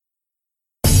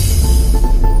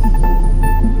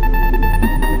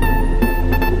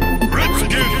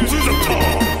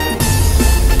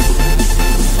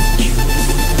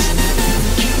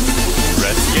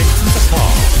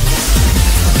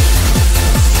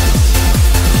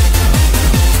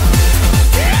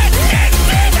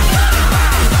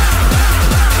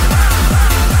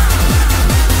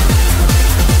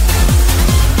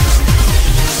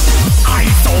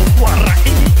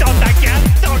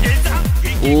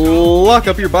Lock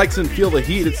up your bikes and feel the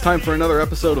heat. It's time for another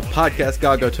episode of Podcast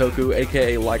Gagotoku,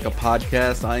 aka Like a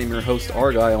Podcast. I am your host,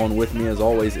 Argyle, and with me as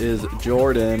always is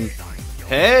Jordan.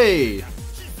 Hey!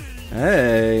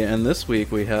 Hey, and this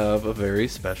week we have a very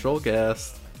special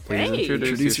guest. Please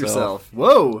introduce yourself.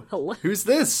 Whoa! Hello. Who's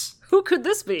this? Who could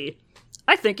this be?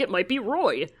 I think it might be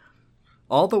Roy.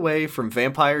 All the way from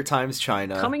Vampire Times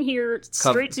China. Coming here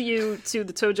straight to you, to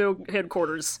the Tojo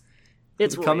headquarters.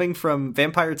 It's Roy. Coming from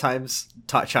Vampire Times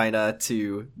China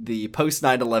to the post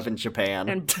 9/11 Japan.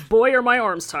 And boy, are my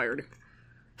arms tired.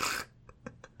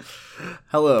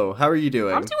 Hello, how are you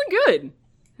doing? I'm doing good.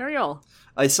 How are y'all?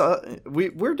 I saw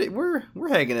we're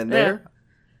hanging in there.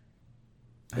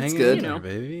 Hanging good. in You know.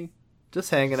 there, baby. Just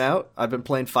hanging out. I've been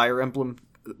playing Fire Emblem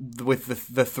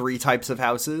with the three types of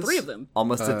houses. 3 of them.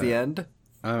 Almost at the end.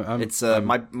 I'm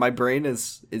My brain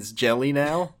is jelly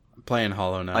now. playing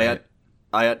Hollow Knight.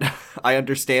 I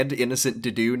understand innocent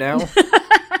Dedue now.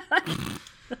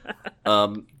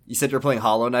 You said you're playing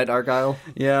Hollow Knight, Argyle?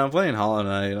 Yeah, I'm playing Hollow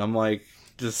Knight. I'm like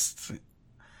just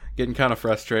getting kind of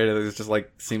frustrated. There's just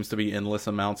like seems to be endless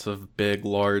amounts of big,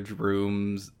 large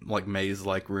rooms, like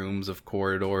maze-like rooms of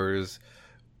corridors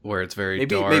where it's very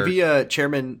dark. Maybe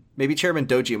Chairman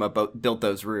Dojima built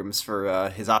those rooms for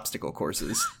his obstacle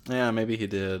courses. Yeah, maybe he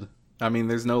did. I mean,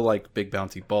 there's no like big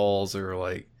bouncy balls or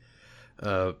like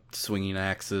swinging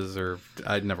axes, or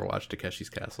I'd never watched Takeshi's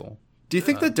Castle. Do you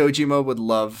think that Dojima would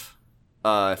love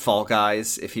Fall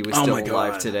Guys if he was Oh still my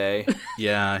alive God. today?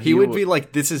 Yeah, He would be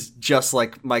like, this is just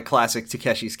like my classic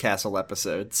Takeshi's Castle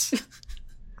episodes.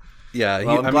 Yeah,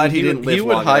 Well, I'm glad he didn't live He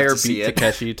would long enough hire to see Beat it.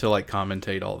 Takeshi to like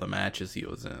commentate all the matches he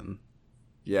was in.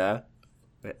 Yeah.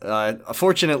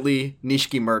 Fortunately,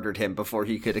 Nishiki murdered him before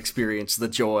he could experience the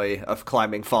joy of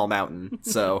climbing Fall Mountain.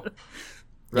 So,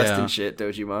 rest Yeah. in shit,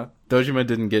 Dojima. Dojima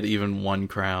didn't get even one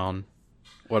crown.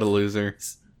 What a loser.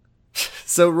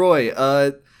 So, Roy,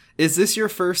 is this your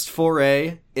first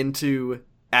foray into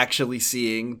actually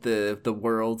seeing the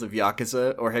world of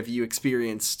Yakuza, or have you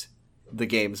experienced the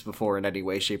games before in any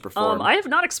way, shape, or form? I have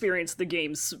not experienced the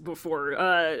games before.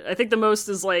 I think the most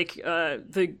is like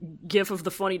the gif of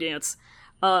the funny dance.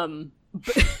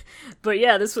 But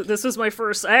yeah, this was my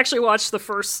first. I actually watched the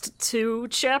first 2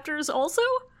 chapters also.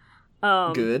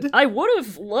 Good. I would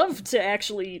have loved to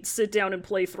actually sit down and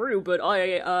play through, but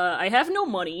I have no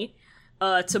money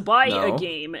to buy No. a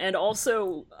game, and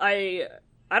also I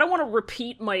don't want to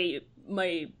repeat my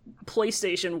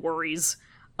PlayStation worries.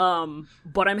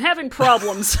 But I'm having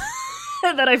problems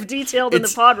that I've detailed in the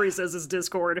Podre Says'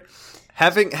 Discord.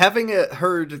 Having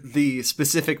heard the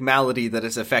specific malady that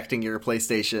is affecting your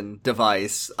PlayStation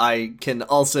device, I can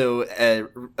also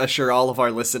assure all of our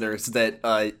listeners that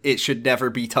it should never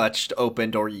be touched,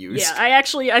 opened, or used. Yeah,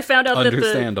 I found out that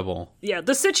Understandable.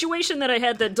 the situation that I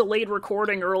had that delayed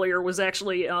recording earlier was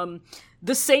actually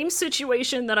the same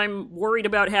situation that I'm worried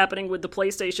about happening with the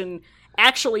PlayStation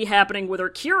actually happening with our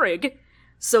Keurig.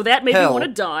 So that made me want to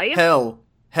die. Hell.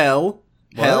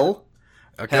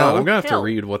 Oh, God, I'm gonna have to Hell.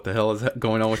 read what the hell is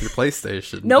going on with your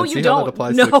PlayStation. No, and you see don't. How that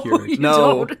applies No, to Keurig. you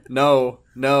No, don't.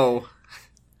 no.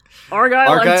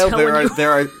 Argyle, I'm telling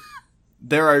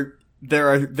you.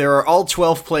 there are all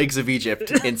 12 plagues of Egypt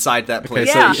inside that Okay,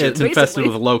 PlayStation. so it's infested basically.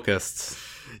 with locusts.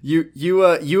 You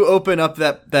open up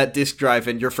that disk drive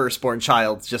and your firstborn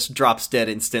child just drops dead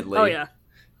instantly. Oh yeah.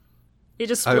 It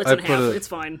just splits I in put half. a- It's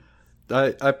fine.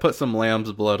 I put some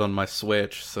lamb's blood on my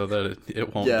Switch so that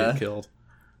it won't Yeah. get killed.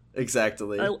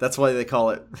 Exactly. That's why they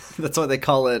call it. That's why they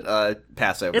call it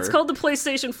Passover. It's called the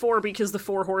PlayStation 4 because the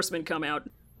 4 Horsemen come out.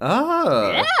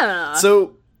 Ah. Yeah.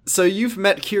 So you've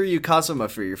met Kiryu Kazuma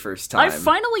for your first time. I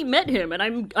finally met him,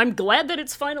 and I'm glad that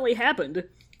it's finally happened.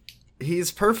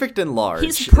 He's perfect and large.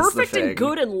 He's is the perfect and thing.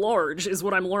 good and large, is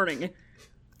what I'm learning.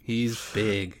 He's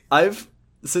big.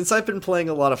 Since I've been playing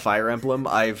a lot of Fire Emblem,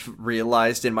 I've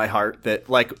realized in my heart that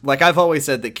like I've always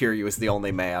said that Kiryu is the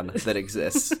only man that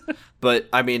exists. But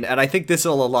I mean, and I think this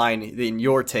will align in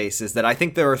your taste, is that I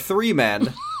think there are 3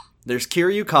 men. There's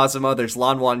Kiryu Kazuma, there's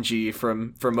Lan Wangji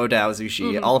from Modao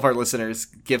Zushi. Mm-hmm. All of our listeners,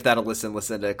 give that a listen to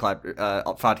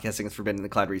Podcasting is Forbidden in the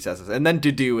Cloud Recesses. And then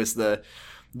Dedue is the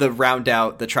round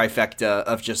out, the trifecta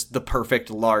of just the perfect,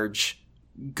 large,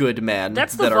 good men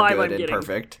That's the that are vibe good I'm and getting.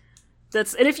 perfect. And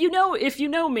if you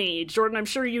know me, Jordan, I'm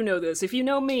sure you know this. If you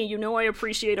know me, you know I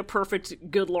appreciate a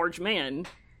perfect, good, large man.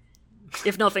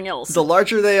 If nothing else. The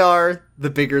larger they are, the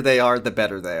bigger they are, the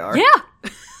better they are. Yeah!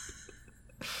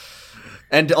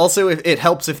 And also, it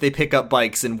helps if they pick up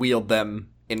bikes and wield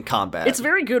them in combat. It's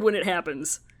very good when it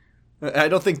happens. I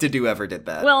don't think Dedue ever did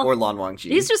that. Well, or Lan Wangji.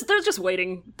 They're just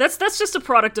waiting. That's just a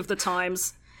product of the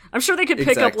times. I'm sure they could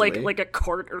pick up Exactly. like a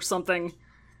cart or something.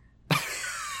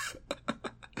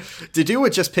 Dedue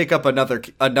would just pick up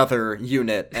another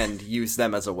unit and use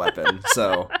them as a weapon.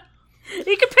 So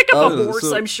He could pick up a Oh, horse,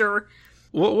 so- I'm sure.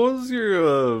 What was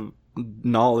your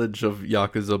knowledge of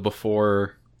Yakuza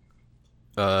before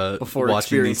before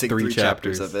watching these experiencing three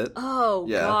chapters chapters of it. Oh,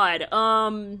 Yeah. God.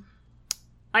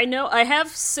 I know I have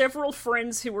several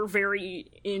friends who were very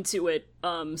into it,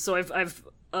 so I've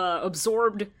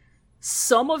absorbed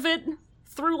some of it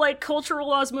through, like,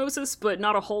 cultural osmosis, but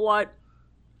not a whole lot.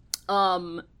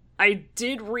 I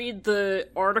did read the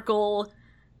article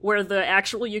where the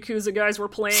actual Yakuza guys were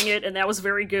playing it, and that was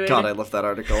very good. God, I love that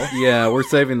article. Yeah, we're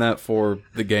saving that for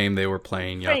the game they were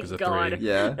playing, Thank Yakuza God. 3.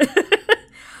 Yeah.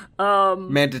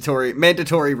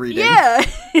 Mandatory reading. Yeah.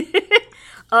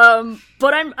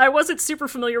 But I wasn't super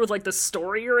familiar with, like, the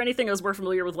story or anything. I was more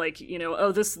familiar with, like, you know,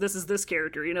 oh, this is this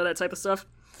character, you know, that type of stuff.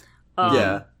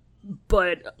 Yeah.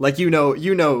 But Like you know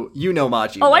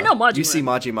Majima. Oh, I know Majima. You see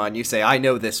Majima and you say, I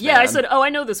know this man. yeah, I said, oh, I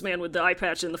know this man with the eye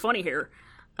patch and the funny hair.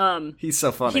 He's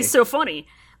so funny. He's so funny.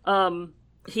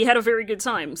 He had a very good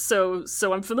time. So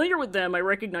I'm familiar with them. I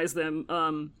recognize them.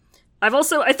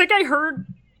 I think I heard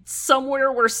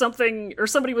somewhere where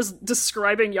somebody was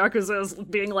describing Yakuza as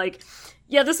being like,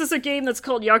 yeah, this is a game that's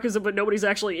called Yakuza, but nobody's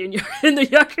actually in the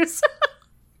Yakuza.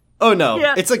 Oh no,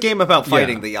 Yeah. it's a game about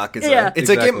fighting the Yakuza. Yeah. It's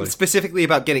a game Exactly. specifically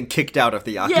about getting kicked out of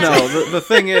the Yakuza. Yeah. No, the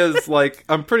thing is, like,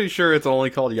 I'm pretty sure it's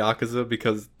only called Yakuza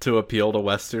because to appeal to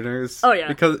Westerners. Oh, yeah.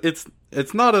 Because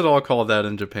it's not at all called that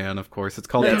in Japan, of course. It's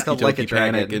called Yeah, it's called Like a Ikidoki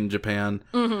Panic Dragon. in Japan.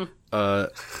 Mm-hmm.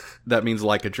 That means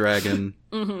like a dragon.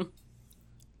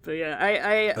 But yeah,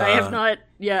 I have not.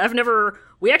 Yeah, I've never.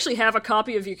 We actually have a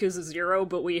copy of Yakuza 0,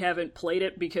 but we haven't played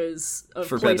it because of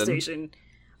Forbidden. PlayStation.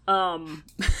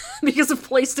 Because of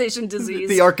PlayStation disease.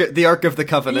 The Ark of the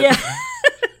Covenant. Yeah.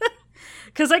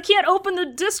 Because I can't open the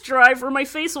disk drive or my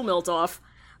face will melt off.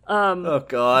 Oh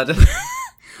god.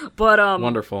 But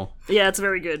Wonderful. yeah, it's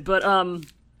very good. But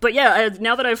yeah,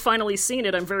 now that I've finally seen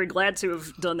it, I'm very glad to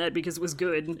have done that because it was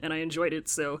good and I enjoyed it.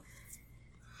 So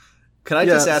Can I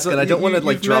just ask, so and I don't want to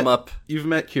like you've drum met- up. You've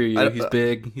met Kiryu. I- He's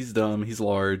big, he's dumb, he's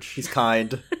large. He's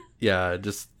kind. Yeah,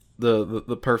 just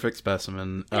the perfect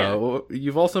specimen. Yeah.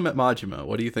 You've also met Majima.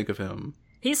 What do you think of him?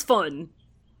 he's fun.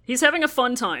 He's having a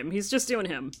fun time. He's just doing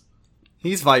him.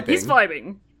 He's vibing. He's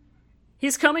vibing.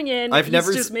 He's coming in. I've he's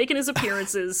never just s- making his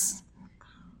appearances.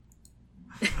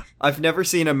 I've never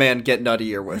seen a man get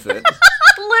nuttier with it.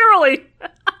 Literally.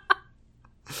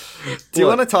 Do you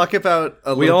Look, want to talk about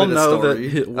a We little all bit know of that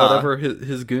story? whatever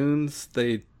his goons,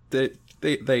 they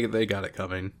got it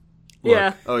coming. Look,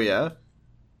 Yeah. Oh yeah.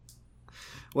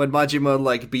 When Majima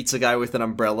like beats a guy with an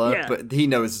umbrella, Yeah. but he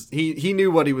knows he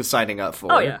knew what he was signing up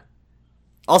for. Oh yeah.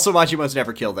 Also, Majima's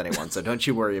never killed anyone, so don't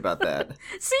you worry about that.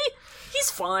 See, he's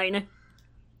fine.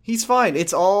 He's fine.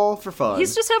 It's all for fun.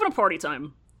 He's just having a party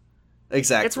time.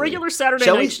 exactly. It's regular Saturday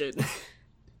Shall night we- shit.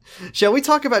 Shall we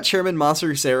talk about Chairman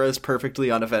Masaru Sera's perfectly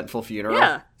uneventful funeral?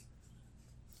 Yeah.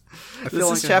 I feel This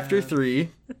like is I chapter have-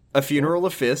 3, A Funeral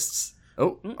of Fists.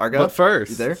 Oh, Argo. But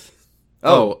first, You there?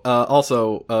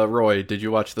 also, Roy, did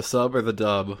you watch the sub or the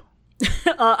dub?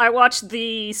 I watched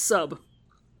the sub.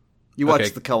 You watched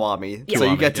Okay. the Kiwami, Yeah. so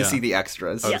you Kiwami, get to yeah. see the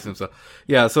extras. I would assume so.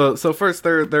 Yeah, so first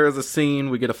there is a scene,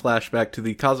 we get a flashback to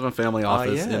the Kazuma family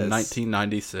office yes. in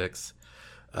 1996.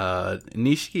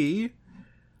 Nishiki,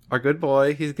 our good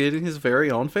boy, he's getting his very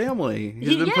own family.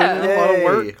 He's been putting in a lot of Yay.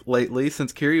 work lately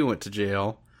since Kiryu went to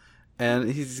jail.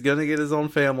 And he's gonna get his own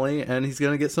family, and he's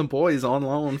gonna get some boys on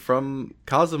loan from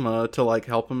Kazuma to like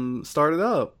help him start it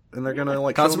up. And they're gonna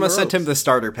like show Kazuma the sent him ropes. the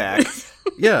starter pack.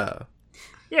 Yeah.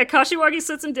 Yeah, Kashiwagi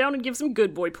sits him down and gives him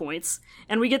good boy points.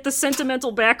 And we get the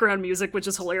sentimental background music, which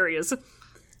is hilarious.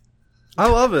 I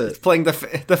love it. Playing the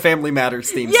Family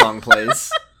Matters theme song plays.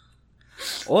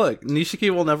 Look, Nishiki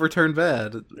will never turn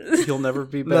bad. He'll never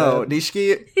be bad. No,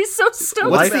 Nishiki. He's so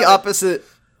stoked. What's about the it. opposite?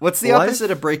 What's the Life?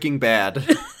 opposite of Breaking Bad?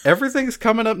 Everything's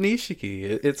coming up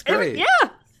Nishiki. It's great. Yeah.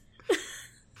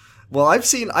 Well, I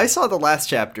saw the last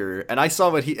chapter, and I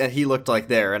saw what he looked like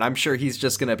there, and I'm sure he's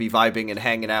just gonna be vibing and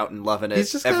hanging out and loving it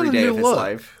He's just got every a day new of his look.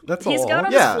 life. That's He's all. got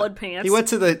on Yeah, his flood pants.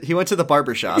 he went to the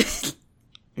barbershop.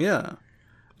 Yeah.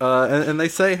 And they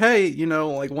say, hey, you know,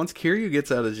 like once Kiryu gets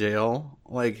out of jail,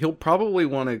 like he'll probably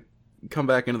want to come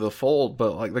back into the fold,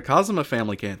 but like the Kazuma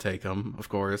family can't take him, of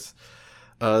course.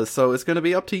 So it's going to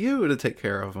be up to you to take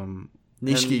care of him.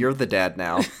 Nishiki, And- you're the dad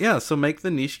now. Yeah, so make the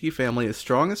Nishiki family as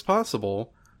strong as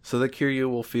possible so that Kiryu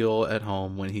will feel at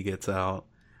home when he gets out.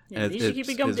 Yeah, And Nishiki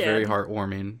becomes it's very dad.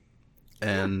 heartwarming.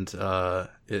 And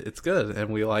it's good, and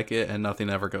we like it, and nothing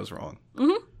ever goes wrong.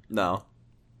 No.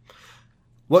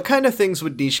 What kind of things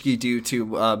would Nishiki do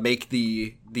to make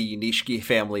the Nishiki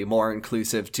family more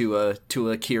inclusive to a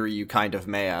Kiryu kind of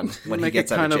man when he Make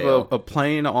gets it out kind of jail? of a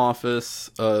plain office,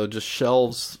 just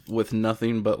shelves with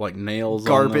nothing but like nails,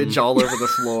 Garbage on them. all over the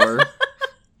floor.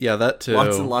 Yeah, that too.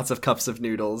 Lots and lots of cups of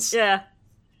noodles. Yeah.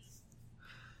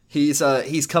 He's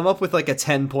come up with like a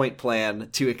 10-point plan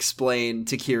to explain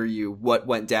to Kiryu what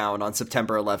went down on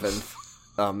September 11th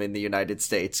in the United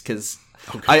States, because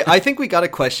I think we got a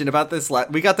question about this.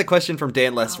 We got the question from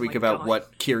Dan last week about God.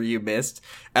 what Kiryu missed,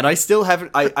 and I still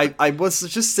haven't. I was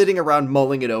just sitting around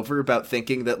mulling it over about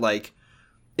thinking that, like,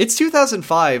 it's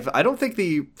 2005. I don't think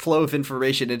the flow of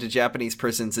information into Japanese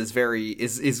prisons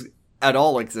is at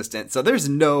all existent. So there's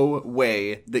no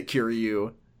way that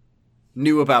Kiryu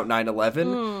knew about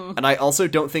 9/11, and I also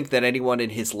don't think that anyone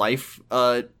in his life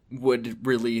would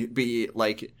really be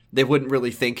like, they wouldn't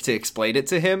really think to explain it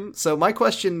to him. So my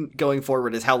question going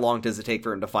forward is, how long does it take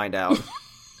for him to find out?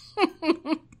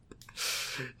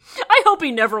 I hope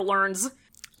he never learns.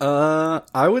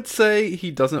 I would say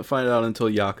he doesn't find out until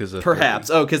Yakuza 3. Perhaps.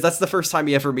 Oh, because that's the first time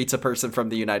he ever meets a person from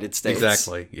the United States.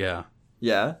 Exactly, yeah.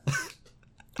 Yeah.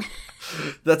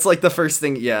 That's like the first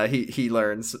thing, yeah, he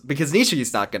learns. Because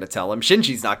Nishi's not going to tell him.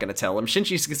 Shinji's not going to tell him.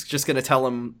 Shinji's just going to tell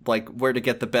him, like, where to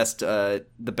get the best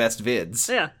vids.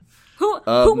 Yeah. Who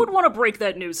would want to break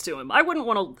that news to him? I wouldn't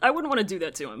want to do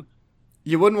that to him.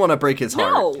 You wouldn't want to break his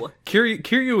heart. No.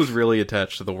 Kiryu was really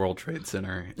attached to the World Trade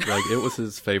Center. Like, it was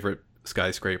his favorite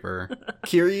skyscraper.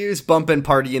 Kiryu's bumpin'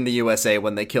 party in the USA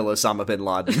when they kill Osama bin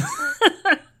Laden.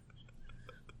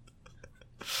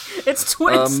 It's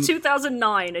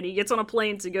 2009, and he gets on a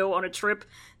plane to go on a trip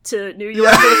to New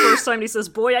York for the first time, and he says,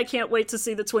 "Boy, I can't wait to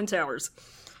see the Twin Towers."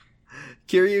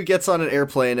 Kiryu gets on an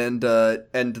airplane, and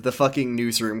the fucking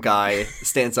newsroom guy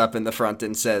stands up in the front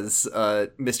and says,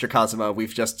 "Mr. Kazuma,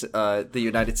 we've just the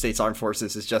United States Armed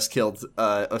Forces has just killed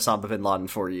Osama bin Laden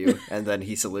for you." And then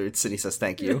he salutes and he says,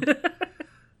 "Thank you."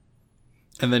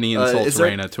 And then he insults is there-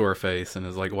 Reina to her face and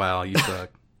is like, "Wow, you suck.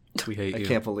 We hate you." I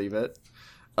can't believe it.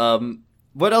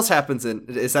 What else happens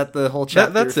is that the whole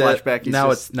chapter That's flashback? it.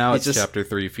 Now it's chapter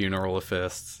 3, Funeral of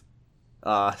Fists.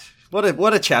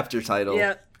 What a chapter title.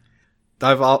 Yeah.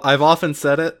 I've often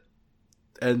said it,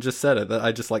 and just said it. That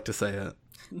I just like to say it.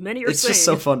 Many are It's saying. just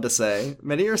so fun to say.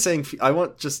 Many are saying,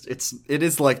 it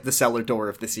is like the cellar door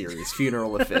of the series,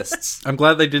 Funeral of Fists. I'm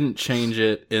glad they didn't change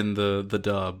it in the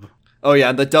dub. Oh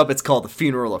yeah, in the dub it's called the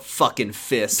Funeral of Fucking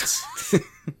Fists.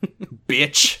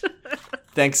 Bitch.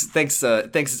 Thanks,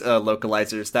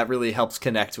 localizers. That really helps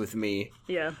connect with me.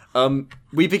 Yeah.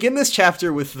 We begin this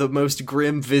chapter with the most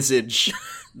grim visage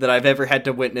that I've ever had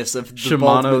to witness of the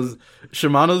bald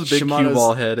Shimano's big cue Shimano's-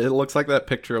 ball head. It looks like that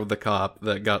picture of the cop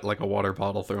that got like a water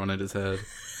bottle thrown at his head.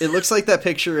 It looks like that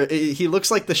picture. He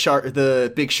looks like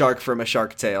the big shark from A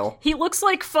Shark Tale. He looks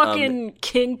like fucking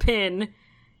Kingpin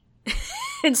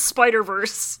in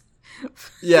Spider-Verse.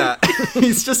 Yeah,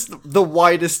 he's just the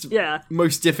widest, Yeah.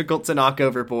 most difficult to knock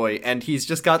over boy, and he's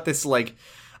just got this, like,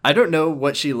 I don't know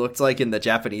what she looked like in the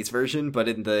Japanese version, but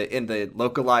in the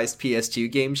localized PS2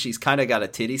 game, she's kind of got a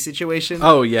titty situation.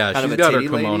 Oh yeah, Kind of she's a got her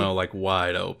titty kimono lady. like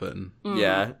wide open.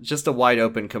 Yeah, just a wide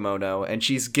open kimono, and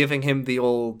she's giving him the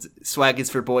old swag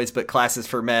is for boys but class is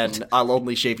for men. I'll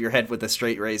only shave your head with a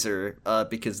straight razor,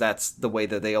 because that's the way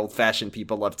that the old fashioned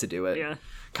people love to do it. Yeah.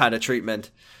 Kind of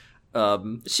treatment.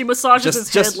 She massages his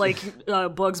Just- head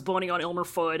like Bugs Bunny on Elmer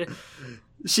Fudd.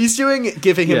 She's giving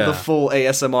him Yeah. the full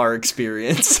ASMR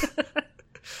experience.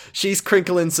 She's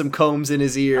crinkling some combs in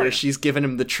his ear. Oh, yeah. She's giving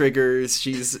him the triggers.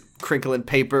 She's crinkling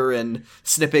paper and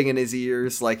snipping in his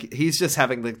ears. Like, he's just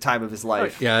having the time of his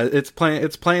life. Yeah, it's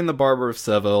playing the Barber of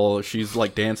Seville. She's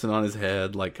like dancing on his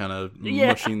head, like kind of Yeah.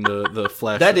 mushing the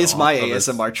flesh. That is off my of his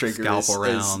ASMR trigger. Scalp Is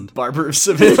around. Barber of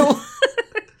Seville.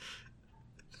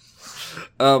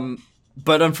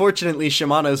 But unfortunately,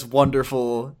 Shimano's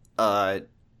wonderful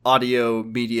audio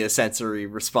media sensory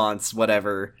response,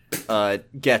 whatever,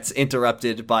 gets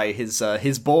interrupted by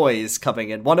his boys coming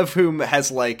in. One of whom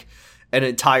has like an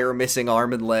entire missing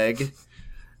arm and leg,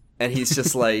 and he's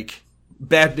just like,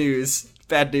 bad news.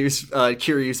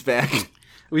 Kiryu's back.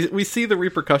 We see the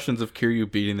repercussions of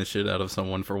Kiryu beating the shit out of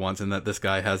someone for once, and that this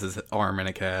guy has his arm in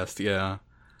a cast. Yeah.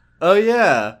 Oh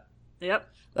yeah, Yep.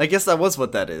 I guess that was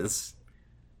what that is.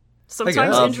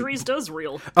 Sometimes guess. injuries does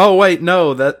real. Oh wait,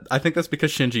 no. I think that's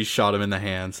because Shinji shot him in the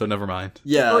hand. So never mind.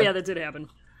 Yeah. Oh yeah, that did happen.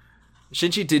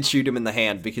 Shinji did shoot him in the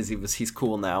hand because he's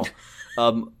cool now.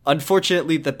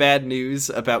 Unfortunately, the bad news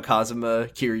about Kazuma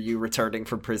Kiryu returning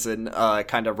from prison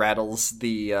kind of rattles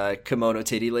the kimono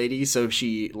titty lady, so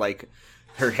she like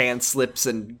her hand slips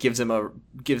and gives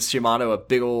Shimano a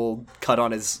big old cut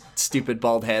on his stupid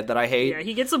bald head that I hate. Yeah,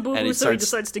 he gets a boo-boo, so he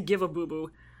decides to give a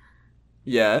boo-boo.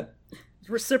 Yeah.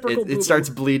 Reciprocal boo-boo. It starts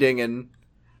bleeding, and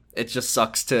it just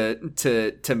sucks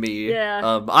to me.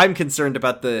 Yeah. I'm concerned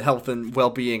about the health and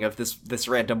well-being of this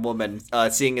random woman,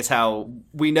 seeing as how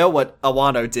we know what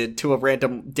Awano did to a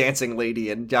random dancing lady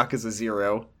in Yakuza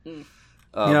 0.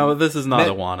 This is not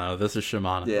Awano. This is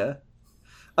Shimano. Yeah.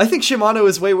 I think Shimano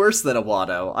is way worse than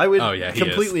Awano. I would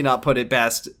completely is. not put it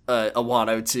past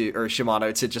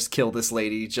Shimano to just kill this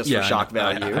lady just for shock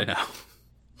value. I know.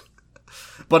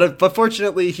 But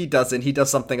fortunately, he doesn't. He does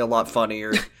something a lot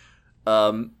funnier,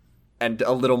 and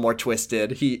a little more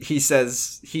twisted. He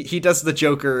says he does the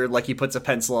Joker, like he puts a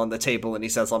pencil on the table and he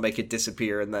says, "I'll make it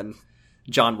disappear," and then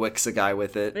John Wicks a guy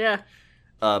with it. Yeah.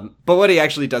 But what he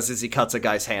actually does is he cuts a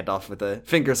guy's hand off with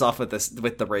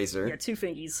the razor. Yeah, 2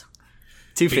 fingies.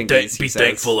 2 fingers. Be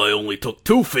thankful I only took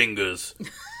 2 fingers.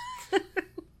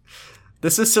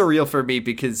 This is surreal for me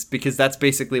because that's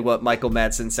basically what Michael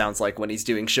Madsen sounds like when he's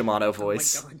doing Shimano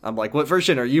voice. I'm like, what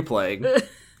version are you playing?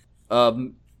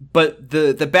 But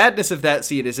the badness of that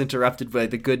scene is interrupted by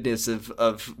the goodness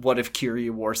of what if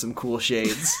Kiryu wore some cool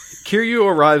shades. Kiryu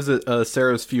arrives at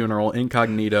Sarah's funeral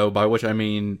incognito, by which I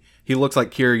mean he looks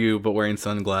like Kiryu but wearing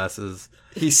sunglasses.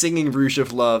 He's singing Rouge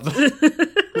of Love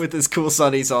with his cool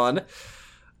sunnies on.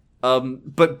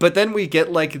 But then we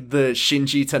get like the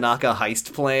Shinji Tanaka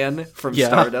heist plan from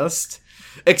Stardust.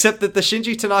 Except that the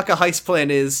Shinji Tanaka heist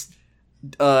plan is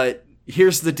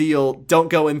here's the deal, don't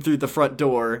go in through the front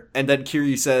door, and then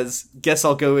Kiryu says, guess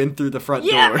I'll go in through the front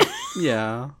door.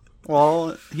 Yeah.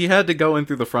 Well, he had to go in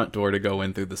through the front door to go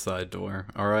in through the side door,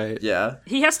 alright? Yeah.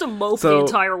 He has to mope the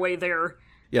entire way there.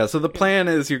 Yeah, so the plan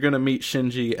is you're gonna meet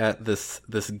Shinji at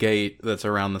this gate that's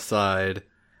around the side,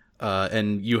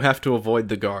 and you have to avoid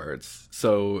the guards.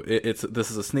 So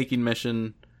this is a sneaking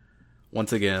mission.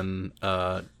 Once again,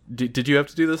 did you have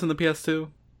to do this in the PS2?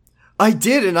 I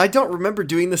did, and I don't remember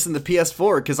doing this in the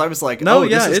PS4 because I was like,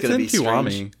 this is going to be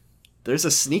strange. There's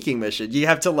a sneaking mission. You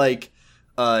have to like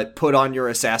put on your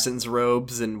assassin's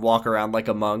robes and walk around like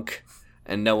a monk,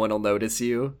 and no one will notice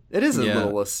you. It is a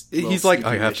little He's like,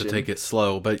 I have to take it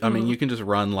slow, but I mean, you can just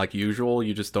run like usual.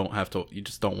 You just don't have to. You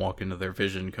just don't walk into their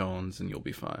vision cones, and you'll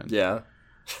be fine. Yeah,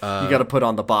 you got to put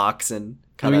on the box and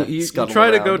kind of. You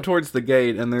try to go towards the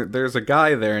gate, and there's a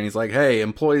guy there, and he's like, "Hey,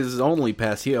 employees only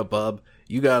pass here, bub.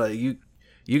 You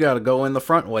gotta go in the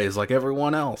front ways like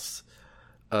everyone else."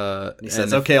 He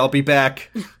says, "Okay, I'll be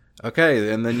back."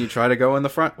 Okay, and then you try to go in the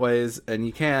front ways, and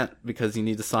you can't because you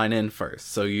need to sign in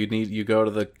first. So you go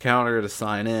to the counter to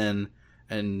sign in,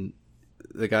 and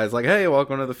the guy's like, "Hey,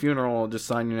 welcome to the funeral. Just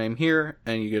sign your name here,"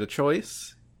 and you get a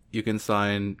choice. You can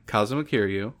sign Kazuma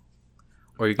Kiryu,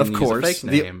 or you can use a fake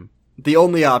name. The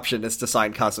only option is to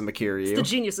sign Kazuma Kiryu. It's the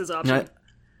genius's option.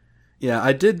 Yeah,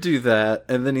 I did do that,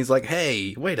 and then he's like,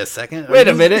 "Hey, wait a second. Wait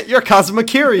a minute, you're Kazuma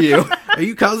Kiryu. Are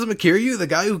you Kazuma Kiryu, the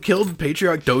guy who killed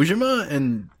Patriarch Dojima?"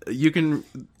 And you can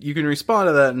respond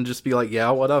to that and just be like, "Yeah,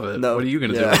 what of it? No. What are you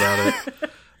going to do about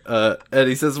it?" And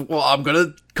he says, "Well, I'm going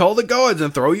to call the guards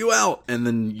and throw you out." And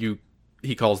then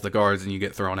he calls the guards, and you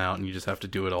get thrown out, and you just have to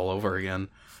do it all over again.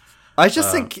 I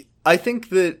think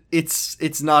that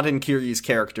it's not in Kiryu's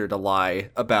character to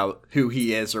lie about who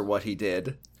he is or what he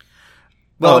did.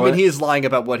 Well, he is lying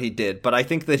about what he did, but I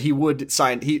think that he would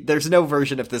sign... There's no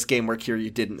version of this game where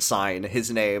Kiryu didn't sign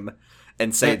his name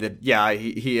and say that,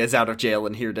 he is out of jail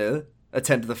and here to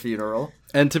attend the funeral.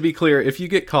 And to be clear, if you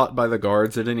get caught by the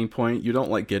guards at any point, you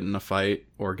don't, get in a fight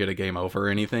or get a game over or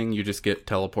anything. You just get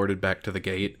teleported back to the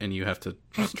gate, and you have to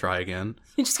just try again.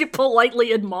 You just get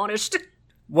politely admonished.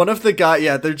 One of the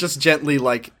guys, they're just gently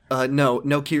like, no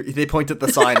Kiryu... They point at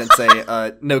the sign and say,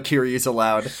 no Kiryu's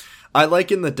allowed. I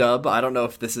like in the dub, I don't know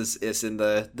if this is in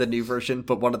the new version,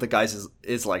 but one of the guys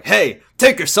is like, "Hey,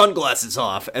 take your sunglasses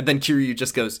off," and then Kiryu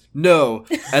just goes, "No,"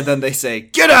 and then they say,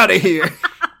 "Get out of here!"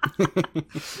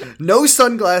 No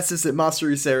sunglasses at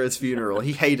Masaru Sara's funeral.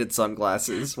 He hated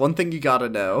sunglasses. One thing you gotta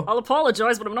know. I'll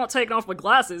apologize, but I'm not taking off my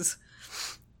glasses.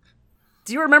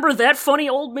 Do you remember that funny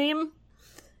old meme?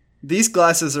 These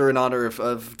glasses are in honor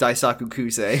of Daisaku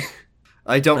Kusei.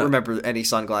 I don't remember any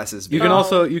sunglasses. You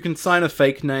can you can sign a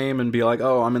fake name and be like,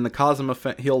 "Oh, I'm in the Kazuma."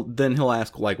 He'll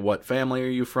ask what family are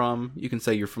you from? You can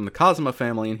say you're from the Kazuma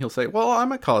family, and he'll say, "Well,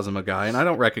 I'm a Kazuma guy, and I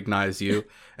don't recognize you."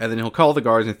 And then he'll call the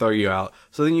guards and throw you out.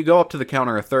 So then you go up to the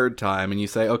counter a third time, and you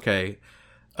say, "Okay,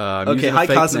 hi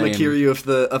Kazuma Kiryu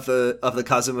of the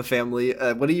Kazuma family.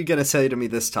 What are you gonna say to me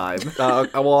this time?"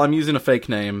 Well, I'm using a fake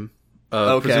name,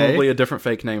 presumably a different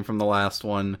fake name from the last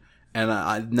one.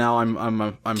 and now I'm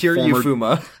Kiryu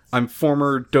former, Fuma. I'm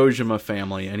former Dojima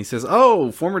family, and he says,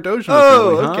 "Oh, former Dojima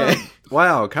Oh, family, huh? okay.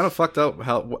 Wow, kind of fucked up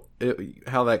how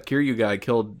that Kiryu guy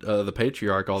killed the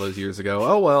patriarch all those years ago.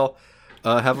 Oh well,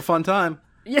 have a fun time.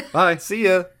 Yeah. Bye. See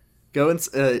ya. Go and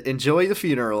enjoy the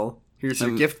funeral. Here's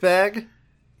your gift bag.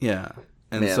 Yeah,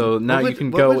 and Man, so now what you would-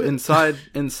 can what go would-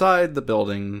 inside the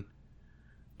building,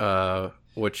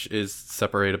 which is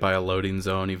separated by a loading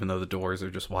zone, even though the doors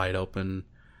are just wide open.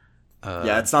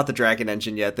 Yeah, it's not the Dragon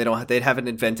Engine yet. They haven't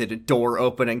invented a door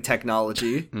opening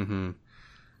technology. Mm-hmm.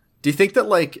 Do you think that,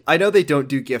 like, I know they don't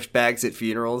do gift bags at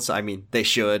funerals. I mean, they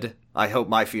should. I hope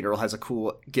my funeral has a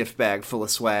cool gift bag full of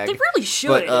swag. They really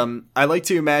should. But I like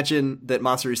to imagine that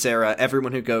Masaru Sera,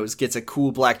 everyone who goes, gets a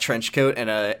cool black trench coat and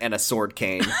a sword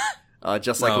cane,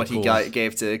 just like Oh, what cool. he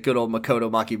gave to good old Makoto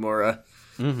Makimura,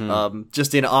 Mm-hmm.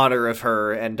 just in honor of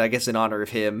her and I guess in honor of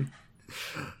him.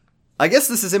 I guess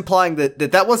this is implying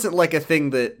that wasn't like a thing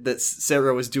that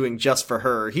Sera was doing just for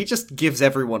her. He just gives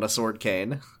everyone a sword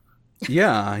cane.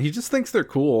 Yeah, he just thinks they're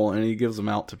cool, and he gives them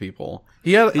out to people.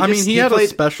 He had He a played-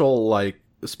 special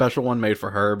one made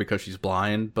for her because she's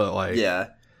blind, but like Yeah,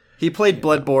 he played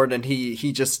Bloodborne, and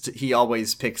he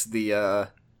always picks the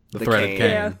threaded cane.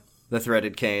 Yeah. the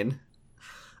threaded cane.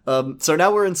 So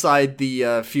now we're inside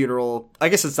the funeral. I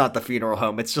guess it's not the funeral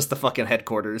home; it's just the fucking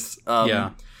headquarters.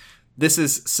 Yeah. This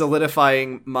is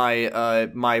solidifying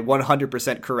my my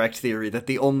 100% correct theory that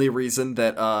the only reason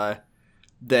that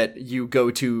you go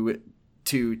to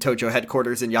Tojo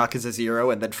headquarters in Yakuza 0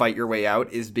 and then fight your way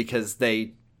out is because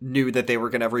they knew that they were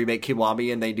going to remake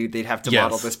Kiwami and they knew they'd have to Yes.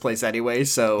 model this place anyway,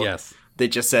 so Yes. they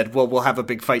just said, well, we'll have a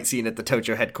big fight scene at the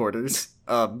Tojo headquarters.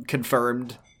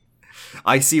 Confirmed.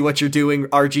 I see what you're doing,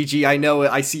 RGG, I know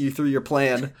it, I see you through your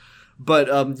plan.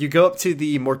 But you go up to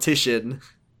the mortician,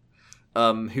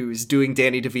 who's doing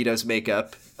Danny DeVito's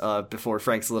makeup before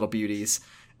Frank's Little Beauties,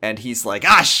 and he's like,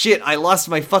 "Ah, shit! I lost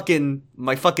my fucking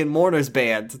mourner's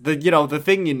band. The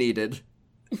thing you needed."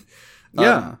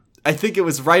 Yeah. I think it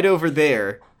was right over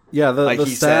there. Yeah, the Like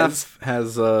he staff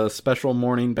has special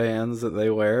mourning bands that they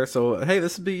wear. So, hey,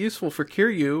 this would be useful for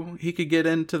Kiryu. He could get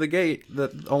into the gate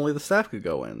that only the staff could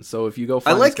go in. So if you go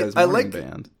find like this it. guy's I mourning like-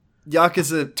 band.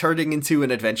 Yakuza turning into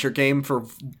an adventure game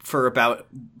for about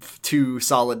 2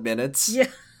 solid minutes. Yeah.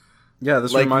 Yeah,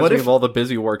 this Like, reminds what me if- of all the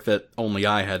busy work that only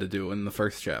I had to do in the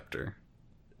first chapter.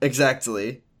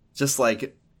 Exactly. Just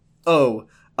like, oh,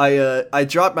 I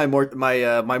dropped my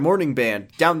mourning band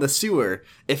down the sewer.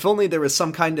 If only there was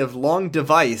some kind of long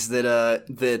device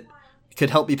that could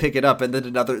help me pick it up. And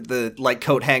then the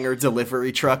coat hanger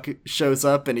delivery truck shows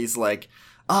up, and he's like,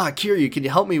 Kiryu, can you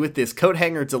help me with this coat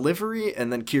hanger delivery?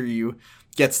 And then Kiryu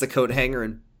gets the coat hanger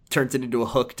and turns it into a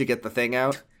hook to get the thing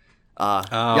out. I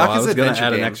Yakuza was going to adventure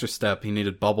add an game. extra step. He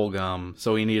needed bubble gum.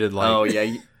 So he needed like... Oh yeah.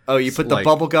 You put the like-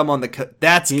 bubble gum on the.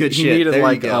 That's good he shit. needed There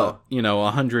like you go.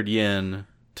 100 yen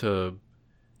to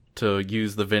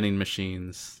use the vending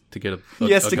machines to get a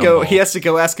He has a to gumball. go. He has to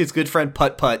go ask his good friend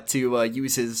Putt Putt to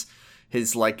use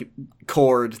his like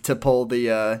cord to pull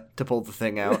the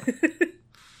thing out.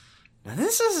 Now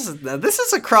this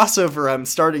is a crossover I'm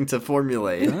starting to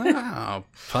formulate. Wow,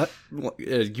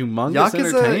 humongous Yakuza-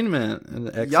 entertainment and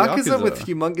Yakuza with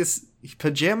humongous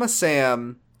Pajama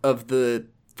Sam of the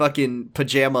fucking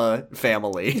Pajama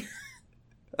family,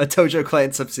 a Tojo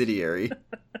Clan subsidiary.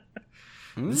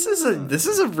 This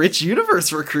is a rich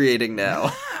universe we're creating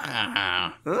now.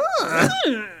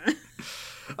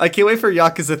 I can't wait for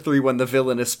Yakuza 3 when the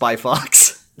villain is Spy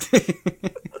Fox.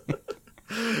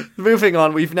 Moving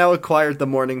on, we've now acquired the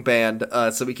mourning band,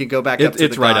 so we can go back up to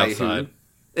It's the right guy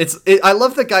outside. I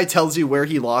love the guy tells you where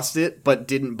he lost it, but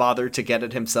didn't bother to get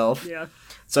it himself. Yeah.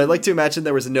 So I'd like to imagine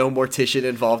there was no mortician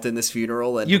involved in this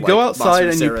funeral. And You like, go outside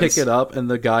Masaru and you Sera's- pick it up, and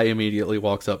the guy immediately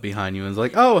walks up behind you and is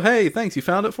like, "Oh, hey, thanks, you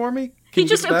found it for me." He Can you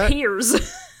just give it back?"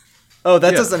 appears. Oh,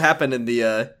 that Yeah. doesn't happen in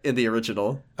the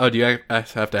original. Oh, do you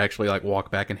have to actually like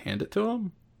walk back and hand it to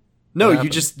him? No, What you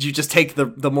happens? just take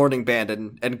the mourning band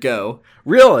and go.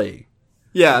 Really?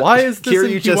 Yeah. Why is this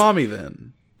Kiryu in just- Kiwami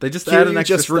then? They just add an Kiryu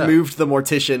extra just step. removed the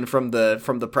mortician from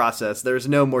the process. There's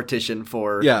no mortician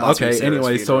for Yeah, Masaru okay. Sera's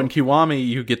Anyway, so in funeral. Kiwami,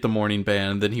 you get the mourning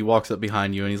band, then he walks up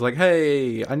behind you and he's like,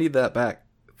 "Hey, I need that back.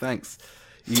 Thanks."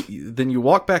 Then you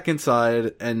walk back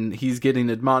inside, and he's getting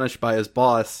admonished by his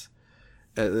boss,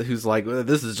 who's like,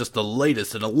 "This is just the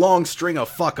latest in a long string of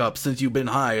fuck-ups since you've been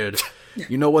hired.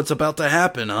 You know what's about to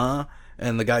happen, huh?"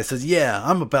 And the guy says, "Yeah,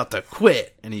 I'm about to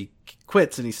quit." And he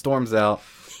quits and he storms out.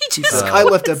 He just I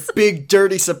left a big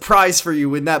dirty surprise for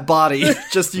you in that body.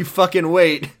 Just you fucking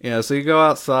wait. Yeah, so you go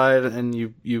outside and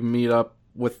you meet up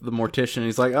with the mortician.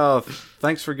 He's like, "Oh,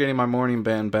 thanks for getting my morning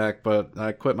band back, but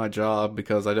I quit my job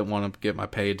because I didn't want to get my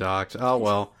pay docked." Oh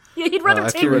well. Yeah, he'd rather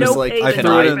take threw it no as, like, pay I than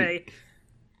threw it no in- pay.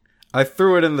 I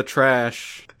threw it in the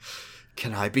trash.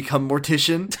 Can I become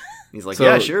mortician? He's like, So-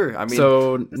 yeah, sure. I mean,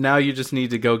 So now you just need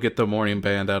to go get the morning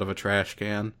band out of a trash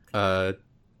can.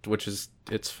 Which is,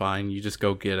 it's fine. You just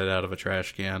go get it out of a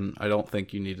trash can. I don't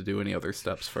think you need to do any other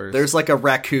steps first. there's like a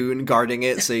raccoon guarding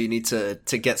it, so you need to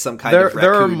get some kind of raccoon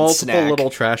there are multiple snack. little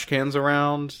trash cans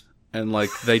around, and like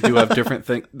they do have different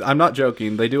things. I'm not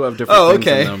joking. They do have different things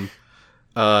okay. in them.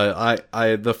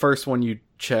 The first one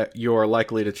you're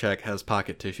likely to check has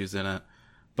pocket tissues in it,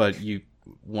 but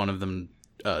one of them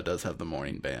does have the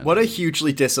morning band. What a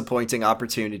hugely disappointing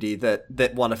opportunity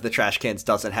that one of the trash cans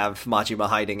doesn't have Majima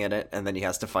hiding in it, and then he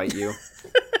has to fight you.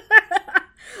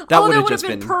 That Oh, would that have would've just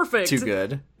been been perfect. too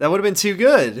good. That would have been too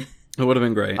good. It would have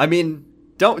been great. I mean,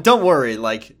 don't worry.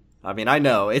 Like, I mean, I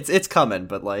know it's coming,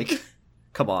 but like,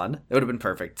 come on, it would have been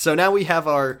perfect. So now we have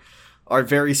our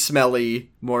very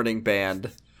smelly morning band,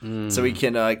 so we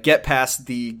can get past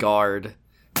the guard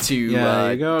to you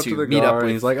go up to the meet guard, up with.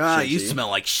 and he's like, You Shinji. smell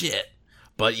like shit.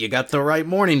 But you got the right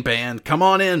morning band. Come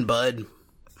on in, bud.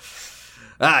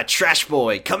 Trash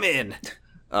boy, come in.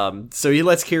 So he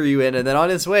lets Kiryu in, and then on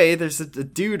his way, there's a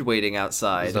dude waiting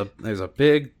outside. there's a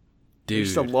big dude.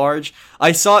 Just a large.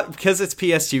 I saw, because it's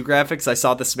PS2 graphics, I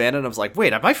saw this man and I was like,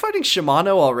 wait, am I fighting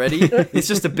Shimano already? He's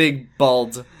just a big,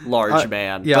 bald, large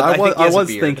man. Yeah, But think he I has a was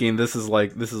beard. thinking this is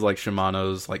like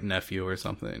Shimano's like nephew or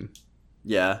something.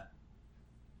 Yeah.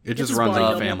 It just his runs in body the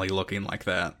double. family looking like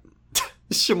that.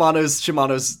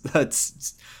 Shimano's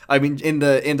that's, I mean, in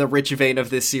the rich vein of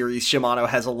this series, Shimano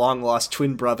has a long lost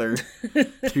twin brother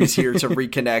who's here to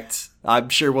reconnect. I'm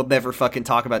sure we'll never fucking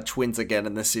talk about twins again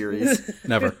in this series.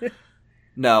 Never.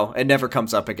 No, it never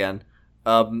comes up again.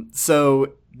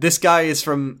 So this guy is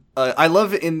from. I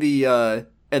love in the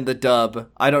dub.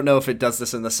 I don't know if it does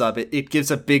this in the sub. It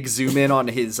gives a big zoom in on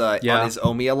his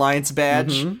Omi Alliance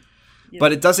badge,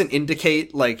 but it doesn't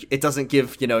indicate, like, it doesn't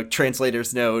give,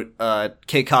 translator's note.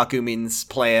 Keikaku means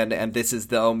plan, and this is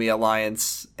the Omi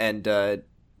Alliance, and the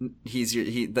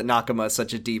Nakama is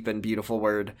such a deep and beautiful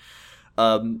word.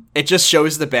 It just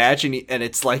shows the badge, and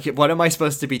it's like, what am I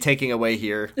supposed to be taking away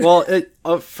here? Well,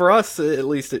 for us at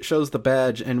least, it shows the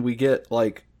badge, and we get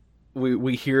like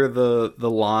we hear the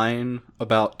line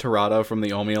about Terada from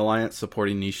the Omi Alliance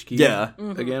supporting Nishiki. Yeah.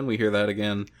 Again, we hear that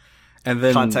again, and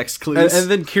then Context clues.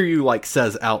 and then Kiryu like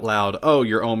says out loud, "Oh,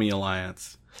 your Omi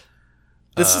Alliance."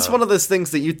 This is one of those things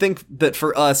that you'd think that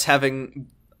for us, having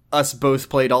us both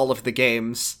played all of the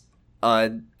games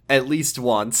at least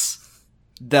once,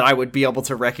 that I would be able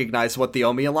to recognize what the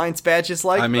Omi Alliance badge is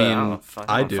like. I but mean, I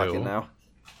I don't do. fucking know.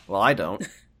 Well, I don't.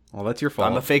 Well, that's your fault.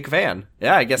 I'm a fake fan.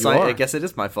 Yeah, I guess You I are. guess it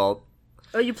is my fault.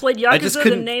 Oh, you played just Yakuza,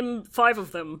 couldn't- then name 5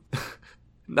 of them.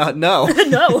 No.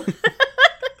 No.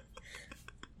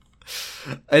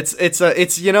 It's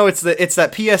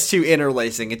that PS2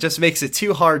 interlacing. It just makes it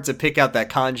too hard to pick out that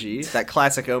kanji, that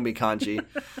classic Omi kanji.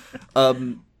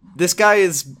 This guy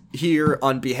is here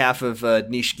on behalf of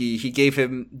Nishiki. He gave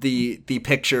him the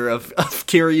picture of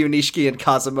Kiryu, Nishiki, and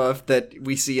Kazuma that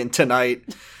we see in Tonight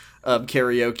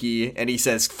karaoke, and he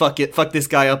says, "Fuck it, fuck this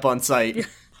guy up on sight."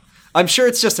 I'm sure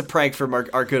it's just a prank from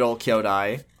our good old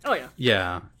Kyodai. Oh, yeah.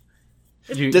 Yeah.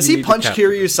 Does you he need to punch capture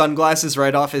Kiryu's sunglasses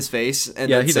right off his face and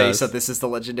Yeah, then he say, does. "So this is the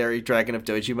legendary Dragon of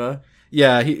Dojima"?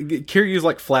 Yeah, Kiryu's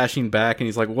like flashing back, and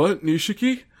he's like, "What,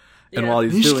 Nishiki?" And Yeah. while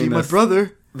he's doing this,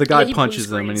 brother. the guy Yeah, he punches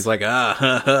blue him, and he's screens. like,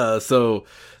 ha, ha, so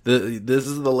this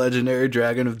is the legendary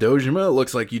Dragon of Dojima? It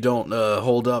looks like you don't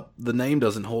hold up, the name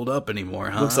doesn't hold up anymore,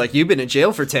 huh? Looks like you've been in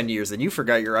jail for 10 years and you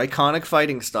forgot your iconic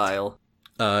fighting style.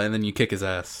 And then you kick his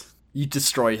ass. You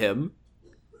destroy him.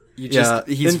 You Yeah, just,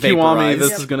 he's in Kiwami, vaporized.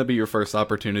 this is going to be your first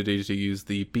opportunity to use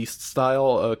the Beast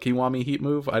style Kiwami heat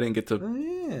move. I didn't get to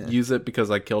use it because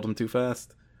I killed him too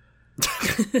fast.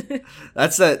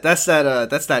 That's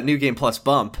that New Game Plus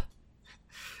bump.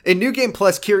 In New Game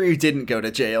Plus, Kiryu didn't go to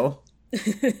jail.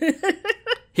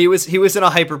 He was in a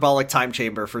hyperbolic time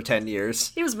chamber for 10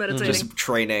 years, He was meditating. just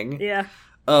training. Yeah.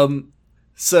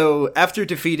 So after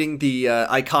defeating the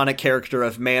iconic character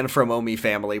of Man from Omi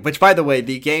Family, which by the way,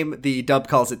 the dub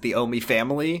calls it the Omi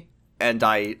Family, and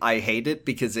I hate it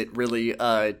because it really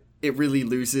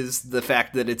loses the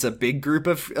fact that it's a big group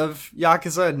of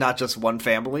Yakuza, not just one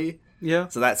family. Yeah.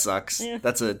 So that sucks. Yeah.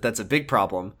 That's a big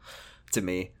problem to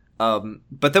me.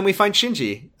 But then we find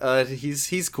Shinji.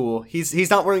 He's cool. He's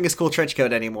not wearing his cool trench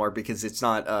coat anymore because it's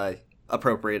not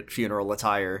appropriate funeral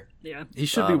attire. Yeah. He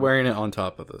should be wearing it on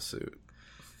top of the suit.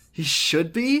 He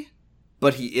should be,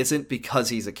 but he isn't because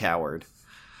he's a coward.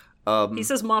 He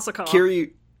says Masaka.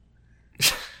 Kiryu.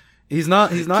 He's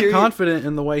not Kiryu- confident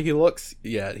in the way he looks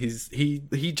yet.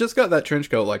 He just got that trench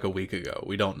coat like a week ago.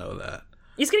 We don't know that.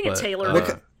 He's getting But, it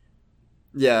tailored.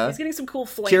 Yeah. He's getting some cool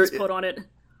flames Kiryu- put on it.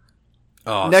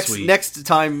 Oh, next sweet. next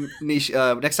time we see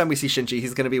Shinji,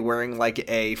 he's gonna be wearing like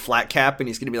a flat cap, and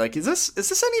he's gonna be like, "Is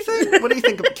this anything? What do you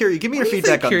think, Kiryu? Give me your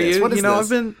feedback on this. Kiryu? What is you know, this?" I've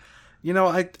been, you know,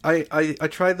 I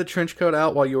tried the trench coat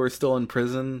out while you were still in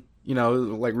prison. You know,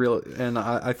 like real, and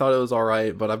I thought it was all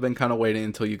right, but I've been kind of waiting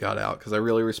until you got out because I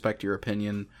really respect your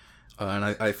opinion, and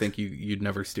I think you'd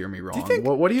never steer me wrong.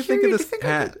 What do you think of Kiryu, this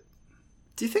hat?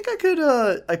 Do you think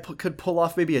I could pull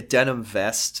off maybe a denim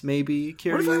vest? Maybe,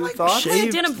 Kiryu, What if I like thoughts? Hey,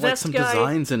 shaved denim like vest some guy.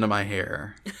 designs into my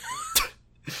hair?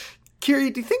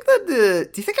 Kiryu, do you think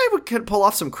I could pull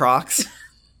off some Crocs?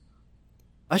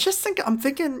 I'm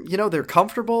thinking, you know, they're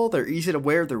comfortable, they're easy to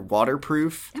wear, they're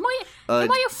waterproof. Am I but-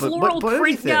 a floral but what do you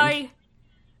creep think? guy?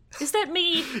 Is that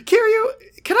me? Kiryu,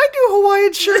 can I do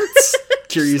Hawaiian shirts?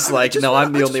 Kiryu's like, no,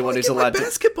 I'm the only one who's allowed to.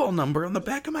 Basketball number on the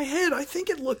back of my head. I think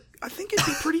it'd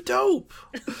be pretty dope.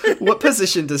 What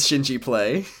position does Shinji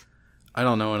play? I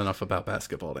don't know enough about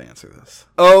basketball to answer this.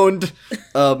 Owned.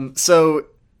 So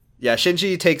yeah,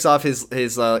 Shinji takes off his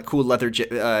cool leather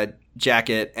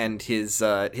jacket and his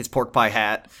pork pie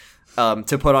hat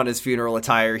to put on his funeral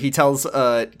attire. He tells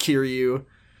Kiryu,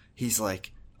 he's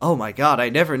like, "Oh my god, I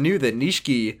never knew that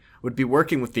Nishiki would be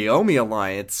working with the Omi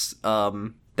Alliance.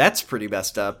 That's pretty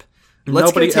messed up.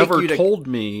 Nobody ever told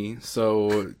me,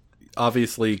 so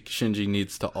obviously Shinji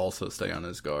needs to also stay on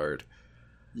his guard.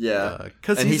 Yeah,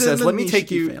 Because and he says, in the "Let me take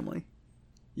Nishiki you." family.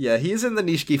 Yeah, he is in the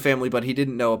Nishiki family, but he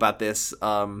didn't know about this.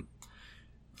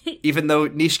 Even though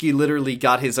Nishiki literally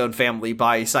got his own family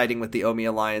by siding with the Omi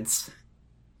Alliance.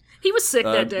 He was sick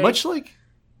that day. Much like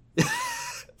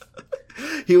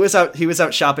he was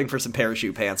out shopping for some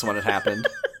parachute pants when it happened.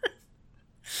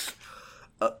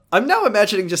 I'm now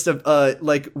imagining just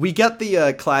we get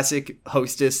the classic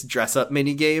hostess dress up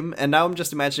mini game, and now I'm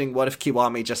just imagining what if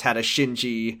Kiwami just had a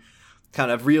Shinji kind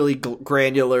of really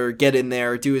granular, get in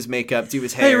there, do his makeup, do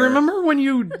his hair. Hey, remember when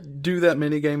you do that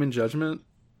minigame in Judgment?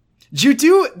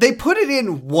 They put it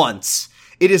in once.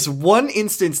 It is one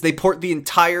instance they port the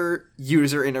entire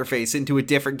user interface into a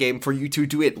different game for you to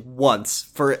do it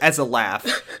once as a laugh,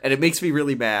 and it makes me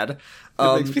really mad.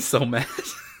 It makes me so mad.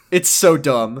 It's so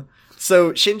dumb.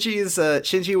 So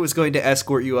Shinji was going to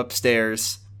escort you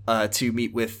upstairs to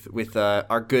meet with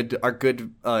our good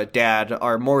dad,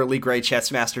 our morally gray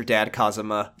chess master dad,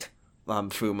 Kazuma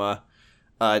Fuma.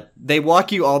 They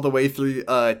walk you all the way through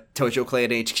Tojo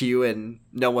Clan HQ, and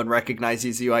no one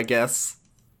recognizes you, I guess.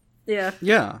 Yeah.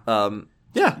 Yeah.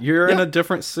 Yeah, You're in a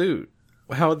different suit.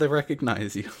 How would they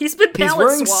recognize you? He's been He's palette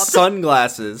wearing swapped.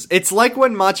 sunglasses. It's like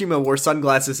when Majima wore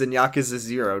sunglasses in Yakuza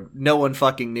 0. No one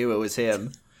fucking knew it was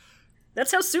him.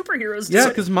 That's how superheroes do Yeah, it.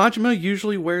 because Majima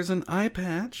usually wears an eye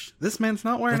patch. This man's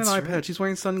not wearing That's an eye right. patch. He's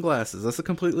wearing sunglasses. That's a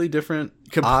completely different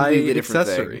Completely eye different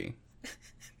accessory.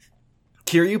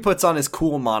 Kiryu puts on his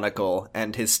cool monocle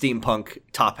and his steampunk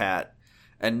top hat,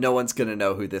 and no one's gonna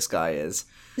know who this guy is.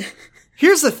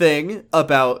 Here's the thing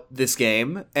about this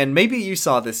game, and maybe you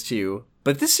saw this too,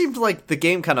 but this seemed like the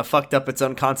game kind of fucked up its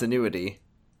own continuity.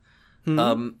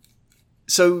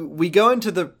 So we go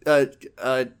into the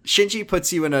Shinji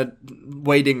puts you in a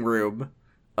waiting room,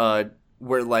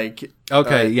 where like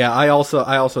Okay, yeah, I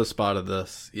also spotted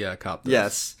this. Yeah, cop this.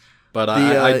 yes. But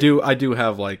The, I do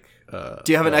have like.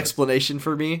 Do you have an explanation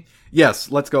for me?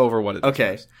 Yes, let's go over what it is.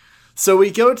 Okay. So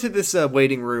we go to this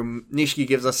waiting room. Nishiki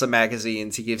gives us some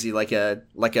magazines. He gives you like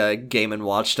a Game and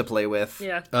Watch to play with.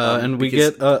 Yeah. And we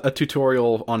because- get a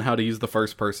tutorial on how to use the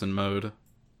first person mode.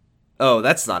 Oh,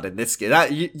 that's not in this game.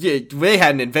 They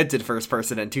hadn't invented first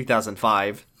person in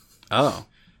 2005. Oh.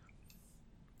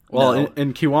 Well, No.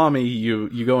 in Kiwami,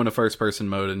 you go into first person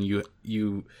mode, and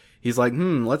you he's like,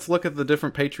 let's look at the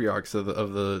different patriarchs of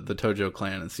the Tojo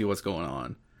clan and see what's going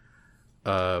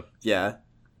on. Yeah.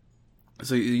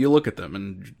 So you look at them,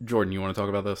 and Jordan, you want to talk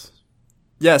about this?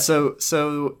 Yeah,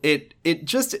 so it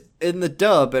just, in the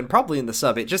dub, and probably in the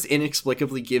sub, it just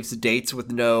inexplicably gives dates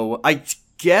with no,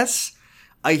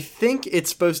 I think it's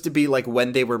supposed to be like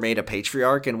when they were made a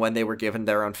patriarch and when they were given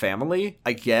their own family,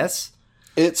 I guess.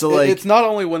 It's not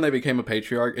only when they became a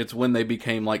patriarch, it's when they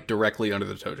became like directly under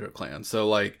the Tojo clan. So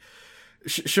like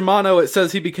Shimano, it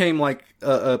says he became like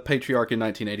a patriarch in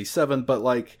 1987, but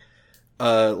like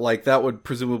that would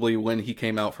presumably when he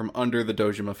came out from under the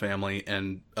Dojima family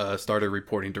and started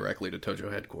reporting directly to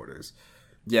Tojo headquarters.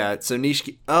 Yeah, so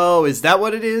Nishiki, oh, is that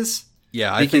what it is?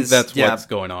 Yeah, I think that's what's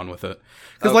going on with it.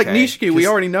 Because like Okay, Nishiki, we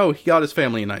 'cause- already know he got his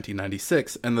family in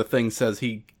 1996, and the thing says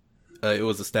he it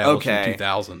was established Okay. in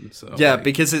 2000. So Yeah, like,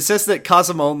 because it says that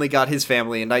Kazuma only got his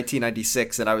family in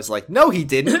 1996, and I was like, no, he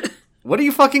didn't. What are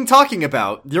you fucking talking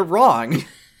about? You're wrong.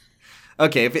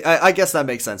 Okay, I guess that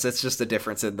makes sense. It's just a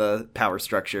difference in the power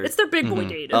structure. It's their big boy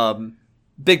date.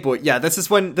 Big boy, yeah. This is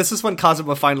when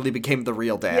Kazuma finally became the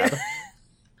real dad.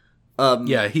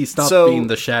 yeah, he stopped so- being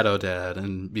the shadow dad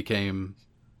and became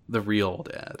the real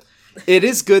dad. It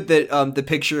is good that the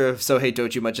picture of Sohei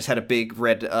Dojima just had a big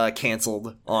red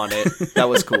canceled on it. That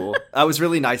was cool. That was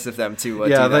really nice of them to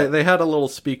Yeah, do that. they had a little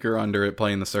speaker under it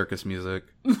playing the circus music.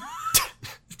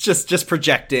 just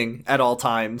projecting at all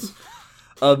times.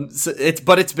 So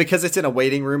it's because it's in a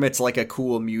waiting room. It's like a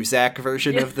cool Muzak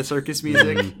version of the circus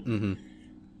music.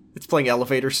 It's playing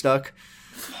Elevator Stuck.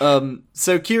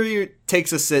 So Kiryu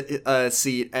takes a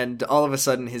seat, and all of a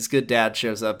sudden his good dad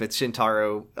shows up. It's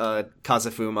Shintaro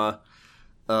Kazafuma.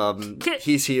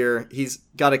 He's here. He's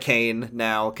got a cane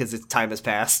now because its time has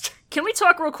passed. Can we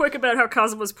talk real quick about how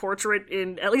Kazuma's portrait,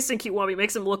 at least in Kiwami,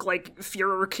 makes him look like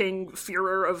King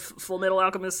Führer of Full Metal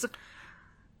Alchemist?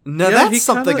 No, Yeah, that's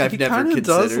something I've never considered. He considered.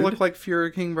 does look like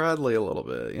Führer King Bradley a little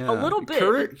bit. Yeah. A little bit.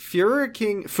 Führer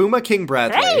King Fuma King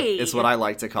Bradley Hey! is what I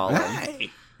like to call him.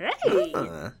 Hey. Hey!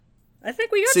 I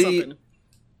think we got See, something.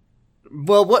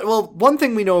 Well, one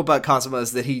thing we know about Kazuma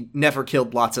is that he never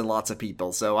killed lots and lots of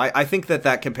people, so I think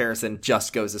that comparison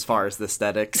just goes as far as the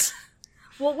aesthetics.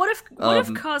 Well, what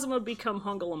if Kazuma become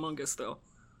Hungle Among Us, though?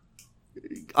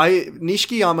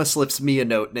 Nishikiyama slips me a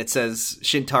note and it says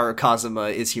Shintaro Kazuma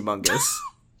is humongous.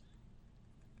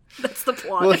 That's the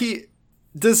plot. Well, he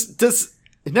does.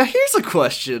 Now here's a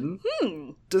question.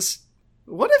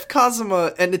 What if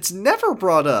Kazuma, and it's never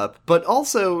brought up, but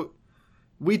also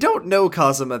we don't know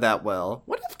Kazuma that well.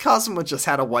 What if Kazuma just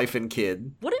had a wife and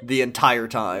kid the entire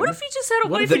time? What if he just had a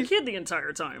wife and kid the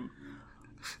entire time?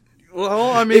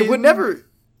 Well, I mean, it would never.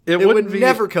 It would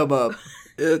never come up.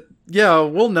 Yeah,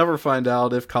 we'll never find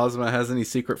out if Kazuma has any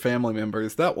secret family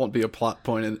members. That won't be a plot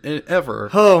point ever.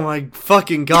 Oh my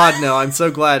fucking god, no, I'm so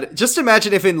glad. Just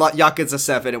imagine if in Yakuza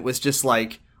 7 it was just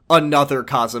like another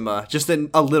Kazuma, just a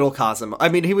little Kazuma. I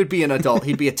mean, he would be an adult,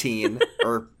 he'd be a teen,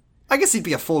 or I guess he'd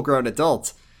be a full-grown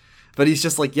adult. But he's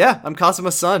just like, yeah, I'm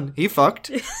Kazuma's son. He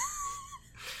fucked.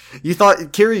 You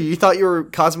thought you were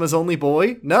Kazuma's only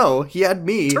boy? No, he had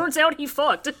me. Turns out he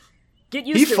fucked. Get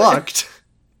used He to fucked.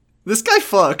 This guy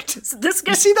fucked. it. This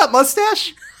guy. You see that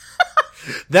mustache?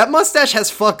 That mustache has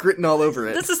fuck written all over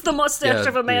it. This is the mustache Yeah,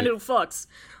 of a man dude. who fucks.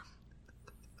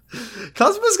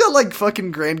 Kazuma's got like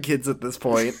fucking grandkids at this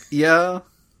point. Yeah,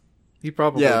 he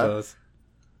probably Yeah. does.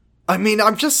 I mean,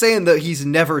 I'm just saying that he's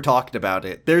never talked about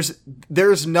it.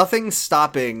 There's nothing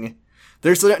stopping.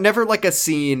 There's never like a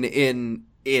scene in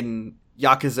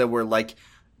Yakuza where like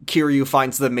Kiryu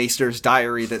finds the Maester's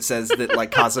diary that says that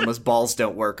like Kazuma's balls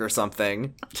don't work or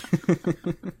something.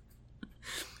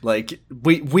 Like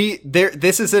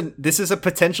this is a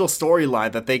potential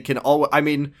storyline that they can I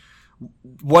mean,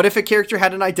 what if a character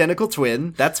had an identical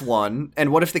twin? That's one.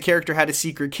 And what if the character had a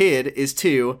secret kid? Is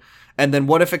two. And then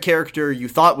what if a character you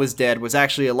thought was dead was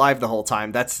actually alive the whole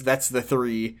time? That's the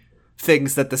three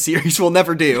things that the series will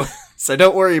never do. So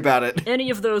don't worry about it. Any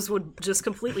of those would just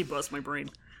completely bust my brain.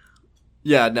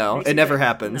 Yeah, no, Makes it you never think.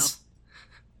 happens.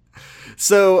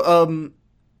 So,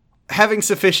 having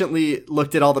sufficiently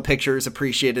looked at all the pictures,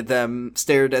 appreciated them,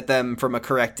 stared at them from a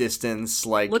correct distance,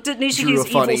 like Looked at drew a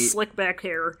Nishiki's funny. evil slick back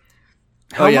hair.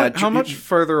 How much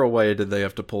further away did they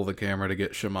have to pull the camera to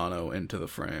get Shimano into the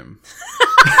frame?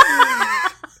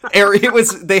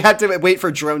 They had to wait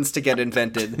for drones to get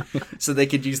invented so they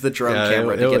could use the drone Yeah,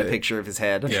 camera to it- get a picture of his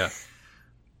head. Yeah.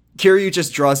 Kiryu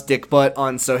just draws dick butt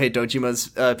on Sohei Dojima's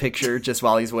picture just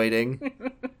while he's waiting.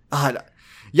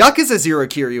 Yakuza 0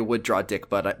 Kiryu would draw dick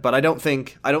butt, but I don't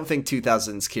think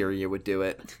 2000's Kiryu would do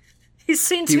it. He's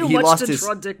seen He too much lost to his-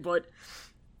 draw dick butt.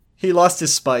 He lost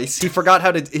his spice. He forgot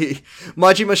how to...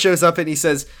 Majima shows up and he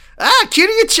says,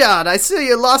 Kiryu-chan, I see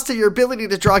you lost your ability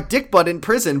to draw dick butt in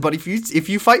prison, but if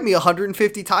you fight me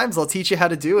 150 times, I'll teach you how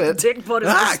to do it. Dick butt is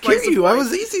the spice of Kiryu,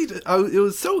 life. it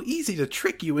was so easy to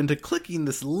trick you into clicking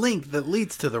this link that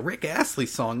leads to the Rick Astley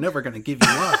song "Never Gonna Give You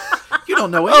Up." You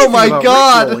don't know anything my about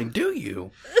God. Rickrolling, do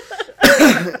you?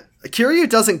 Kiryu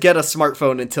doesn't get a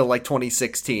smartphone until like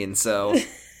 2016, so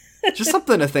just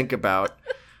something to think about.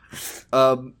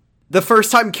 The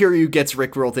first time Kiryu gets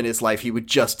rickrolled in his life, he would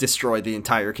just destroy the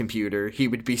entire computer. He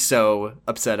would be so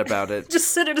upset about it. Just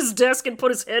sit at his desk and put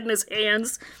his head in his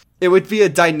hands. It would be a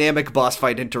dynamic boss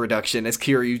fight introduction as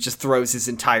Kiryu just throws his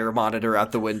entire monitor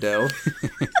out the window.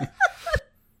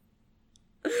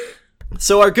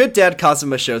 So our good dad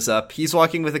Kazuma shows up. He's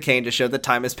walking with a cane to show that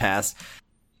time has passed.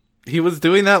 He was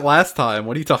doing that last time.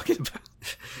 What are you talking about?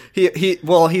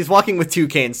 He's walking with two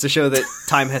canes to show that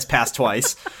time has passed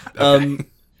twice.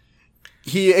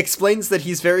 He explains that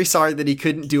he's very sorry that he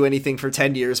couldn't do anything for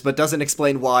 10 years, but doesn't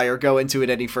explain why or go into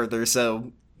it any further,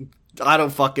 so I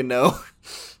don't fucking know.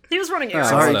 He was running errands.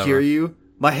 Sorry, whatever. Kiryu.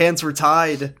 My hands were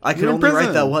tied. I could You're in only write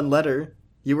prison. that one letter.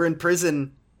 You were in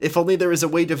prison. If only there was a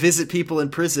way to visit people in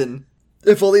prison.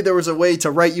 If only there was a way to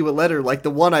write you a letter like the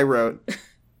one I wrote.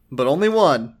 But only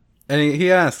one. And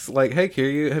he asks, like, hey,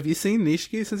 Kiryu, have you seen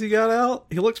Nishiki since he got out?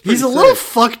 He looks pretty He's a sick. little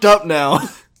fucked up now.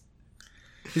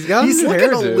 He's got He's a new looking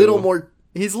a hairdo. little more.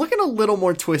 He's looking a little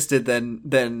more twisted than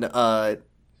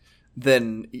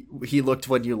he looked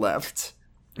when you left.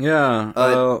 Yeah.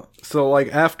 So, like,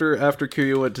 after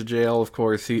Kiryu went to jail, of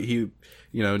course, he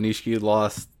Nishiki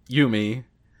lost Yumi,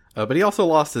 but he also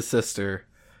lost his sister.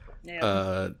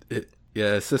 Yeah.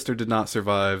 His sister did not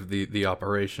survive the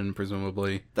operation,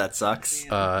 presumably. That sucks.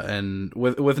 And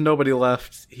with nobody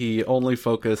left, he only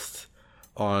focused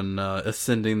on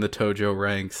ascending the Tojo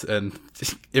ranks and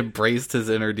embraced his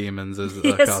inner demons, as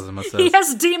Kazuma says. He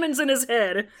has demons in his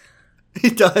head. He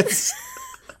does.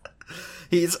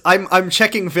 I'm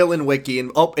checking villain wiki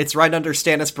and it's right under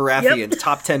Stannis Baratheon,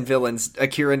 top 10 villains,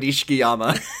 Akira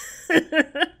Nishikiyama.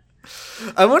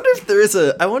 I wonder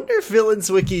if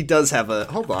villains wiki does have a,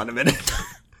 hold on a minute.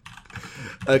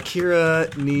 Akira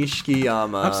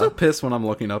Nishikiyama. I'm so pissed when I'm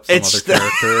looking up some It's other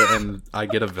character and I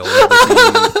get a villain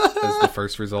as the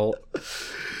first result.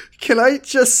 Can I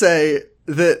just say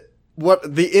that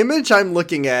what the image I'm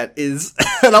looking at is,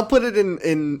 and I'll put it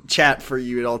in chat for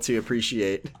you all to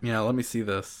appreciate. Yeah, let me see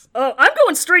this. Oh, I'm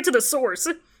going straight to the source.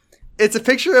 It's a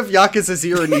picture of Yakuza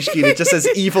Zero Nishiki and it just says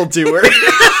evildoer.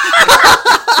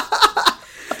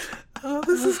 Oh,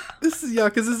 this is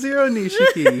Yakuza Zero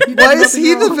Nishiki. He did Why is nothing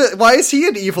he wrong. why is he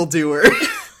an evildoer?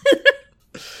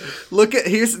 Look at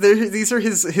these are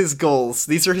his goals.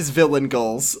 These are his villain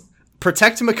goals.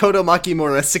 Protect Makoto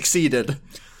Makimura, succeeded.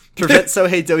 Prevent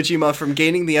Sohei Dojima from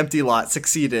gaining the empty lot,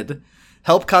 succeeded.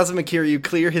 Help Kazuma Kiryu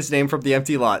clear his name from the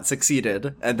empty lot,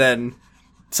 succeeded. And then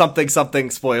something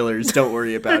spoilers, don't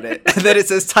worry about it. And then it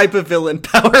says type of villain,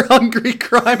 power hungry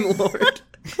crime lord.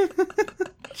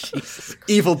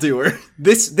 Evildoer.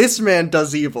 This man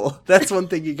does evil. That's one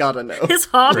thing you gotta know. His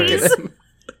hobbies?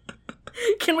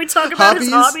 Can we talk about his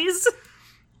hobbies?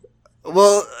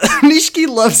 Well, Nishiki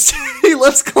loves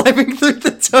climbing through the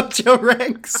dojo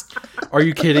ranks. Are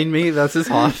you kidding me? That's his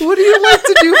hobby. What do you like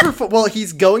to do for fun? Well,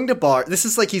 he's going to bar. This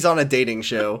is like he's on a dating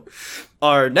show.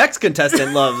 Our next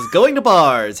contestant loves going to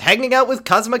bars, hanging out with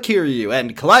Kazuma Kiryu,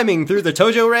 and climbing through the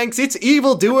Tojo ranks. It's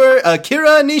evildoer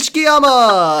Akira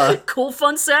Nishikiyama! Cool,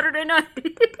 fun Saturday night.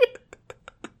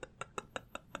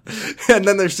 And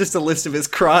then there's just a list of his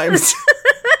crimes.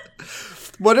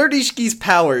 What are Nishiki's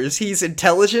powers? He's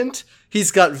intelligent. He's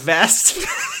got vast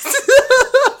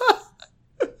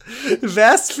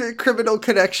criminal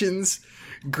connections,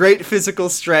 great physical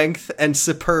strength, and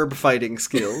superb fighting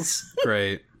skills.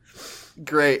 Great.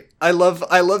 Great. I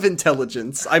love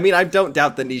intelligence. I mean, I don't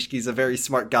doubt that Nishiki's a very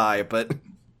smart guy, but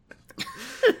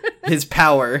his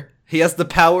power. He has the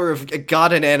power of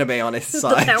God and anime on his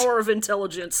side. The power of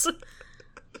intelligence.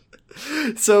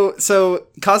 So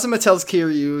Kazuma tells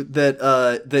Kiryu that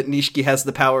that Nishiki has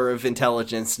the power of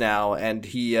intelligence now, and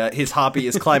his hobby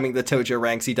is climbing the Tojo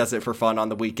ranks. He does it for fun on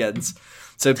the weekends.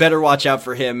 So better watch out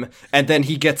for him. And then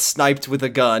he gets sniped with a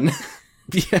gun.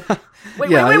 Yeah. Wait,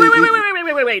 Yeah,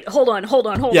 wait. Hold on.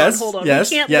 Yes, We yes,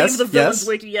 can't yes, leave the villains yes.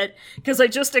 wiki yet, because I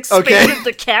just expanded Okay.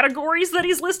 the categories that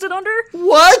he's listed under.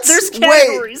 What? There's Wait,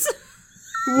 categories.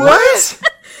 what?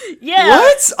 Yeah.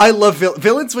 What? I love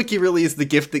Villains Wiki. Really is the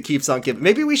gift that keeps on giving.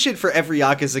 Maybe we should, for every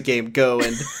Yakuza game, go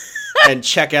and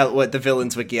check out what the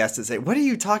Villains Wiki has to say. What are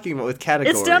you talking about with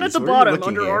categories? It's down at the What are you bottom looking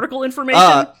under here? article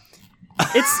information.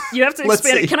 You have to Let's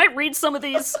expand see. it. Can I read some of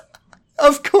these?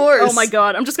 Of course. Oh my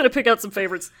god, I'm just gonna pick out some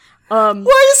favorites. Why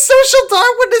is social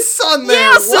Darwinist on there?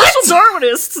 Yeah, What? social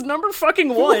Darwinists, number fucking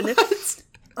one.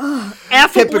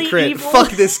 Affably Hypocrite. evil.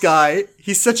 Fuck this guy.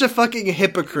 He's such a fucking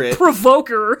hypocrite.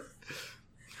 Provoker.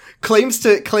 He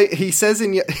says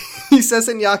in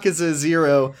Yakuza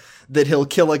 0 that he'll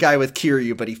kill a guy with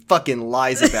Kiryu, but he fucking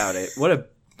lies about it. What a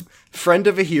friend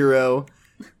of a hero.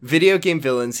 Video game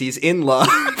villains. He's in love.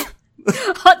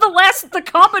 The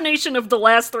combination of the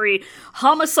last three: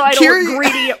 homicidal, Kiryu-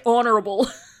 greedy, honorable.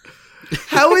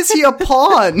 How is he a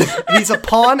pawn? He's a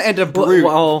pawn and a brute.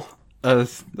 Well,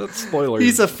 that's spoilers.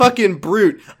 He's a fucking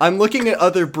brute. I'm looking at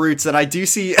other brutes, and I do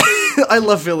see... I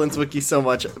love Villains Wiki so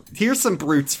much. Here's some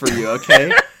brutes for you,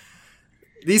 okay?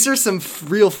 These are some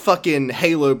real fucking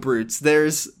Halo brutes.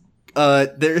 There's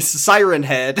Siren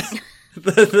Head.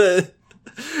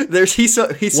 There's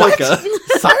Hisoka.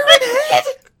 Siren Head?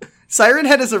 Siren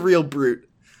Head is a real brute.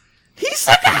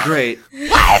 Hisoka! Great.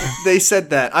 They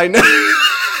said that. I know.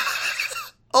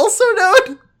 Also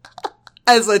known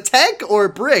as a tank or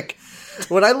brick.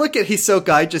 When I look at Hisoka,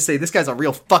 I just say, this guy's a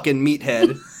real fucking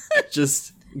meathead.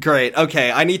 Just great.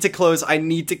 Okay, I need to close. I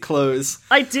did.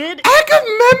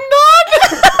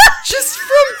 Agamemnon? Just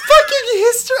from fucking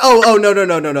history? Oh,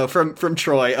 no. From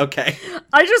Troy. Okay.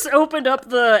 I just opened up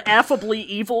the Affably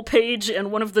Evil page,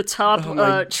 and one of the top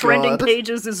trending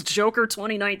pages is Joker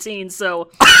 2019,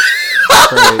 so...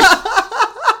 Great.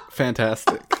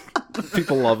 Fantastic.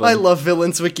 People love him. I love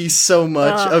Villains Wiki so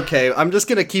much. Okay, I'm just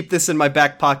gonna keep this in my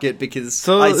back pocket because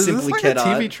I simply cannot. A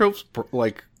TV tropes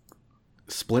like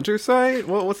Splinter site?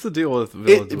 What's the deal with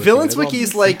Villains Wiki? Villains Wiki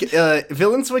is like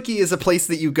Villains Wiki is a place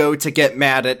that you go to get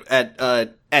mad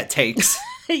at takes.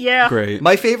 Yeah, great.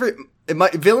 My favorite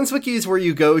Villains Wiki is where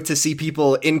you go to see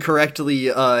people incorrectly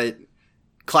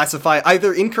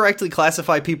incorrectly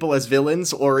classify people as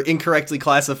villains or incorrectly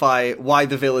classify why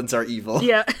the villains are evil.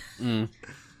 Yeah.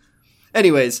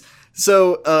 Anyways,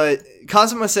 so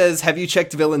Kazuma says, "Have you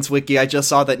checked Villains Wiki? I just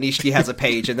saw that Nishiki has a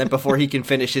page," and then before he can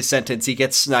finish his sentence, he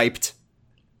gets sniped.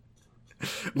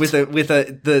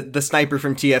 The sniper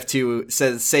from TF2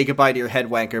 says, "Say goodbye to your head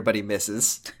wanker," but he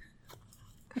misses.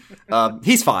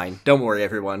 He's fine. Don't worry,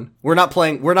 everyone. We're not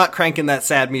cranking that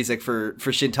sad music for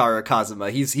Shintaro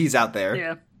Kazuma. He's out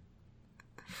there.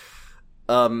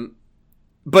 Yeah.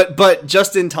 But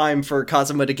just in time for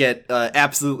Kazuma to get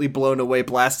absolutely blown away,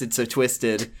 blasted, so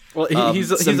twisted. Well,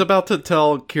 he's about to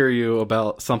tell Kiryu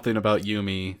about something about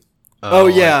Yumi.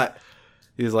 Yeah.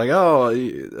 He's like,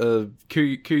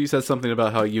 Kiryu says something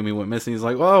about how Yumi went missing. He's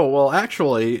like, oh, well,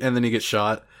 actually, and then he gets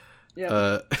shot.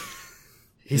 Yeah.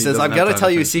 He says, "I've got to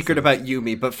tell you a secret about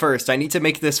Yumi, but first, I need to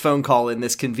make this phone call in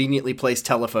this conveniently placed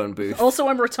telephone booth." Also,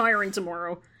 I'm retiring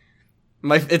tomorrow.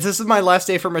 This is my last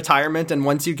day from retirement, and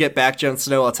once you get back, Jon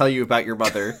Snow, I'll tell you about your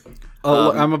mother.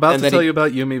 I'm about to tell you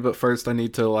about Yumi, but first I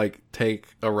need to take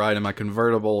a ride in my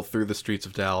convertible through the streets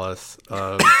of Dallas.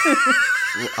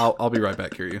 I'll be right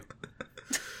back, Kiryu.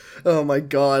 Oh my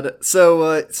god.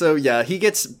 So yeah, he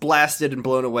gets blasted and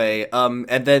blown away.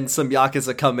 And then some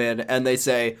Yakuza come in and they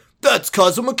say, "That's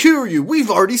Kazuma Kiryu.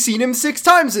 We've already seen him 6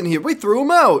 times in here. We threw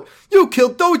him out. You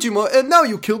killed Dojima, and now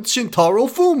you killed Shintaro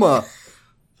Fuma."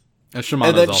 And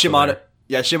then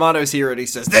Shimano's here and he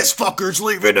says, "This fucker's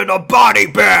leaving in a body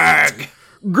bag.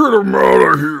 Get him out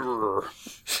of here."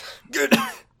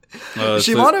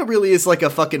 Shimano really is like a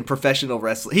fucking professional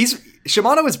wrestler.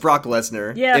 Shimano is Brock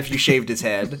Lesnar. Yeah. If you shaved his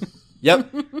head. Yep.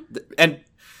 And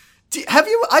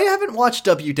I haven't watched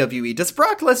WWE. Does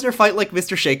Brock Lesnar fight like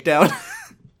Mr. Shakedown?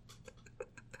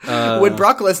 When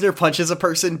Brock Lesnar punches a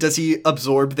person, does he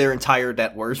absorb their entire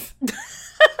net worth?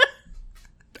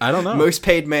 I don't know. Most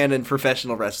paid man in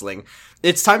professional wrestling.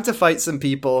 It's time to fight some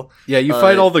people. Yeah, you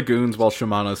fight all the goons while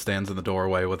Shimano stands in the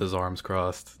doorway with his arms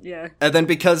crossed. Yeah. And then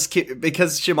because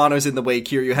Shimano's in the way,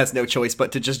 Kiryu has no choice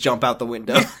but to just jump out the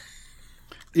window.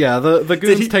 Yeah, the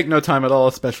goons take no time at all,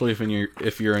 especially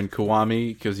if you're in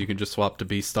Kiwami, because you can just swap to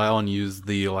Beast style and use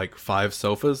the 5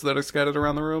 sofas that are scattered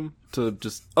around the room to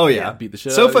just beat the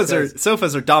shit out of these guys.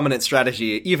 Sofas are dominant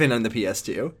strategy even on the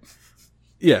PS2.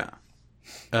 Yeah.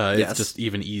 It's just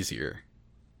even easier.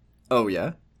 Oh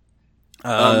yeah.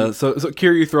 So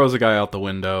Kiryu throws a guy out the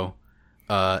window,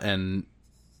 and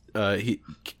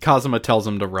Kazuma tells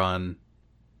him to run.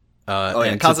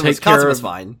 Kazuma's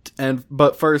fine.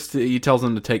 But first he tells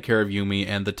him to take care of Yumi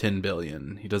and the 10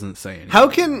 billion. He doesn't say anything. How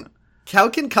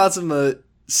can Kazuma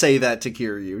say that to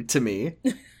Kiryu, to me?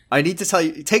 I need to tell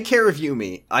you, take care of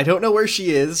Yumi. I don't know where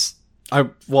she is. I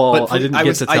didn't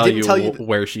get to tell you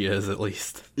where she is, at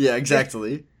least. Yeah,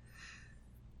 exactly.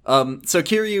 So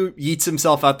Kiryu yeets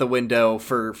himself out the window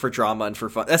for drama and for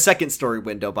fun. A second story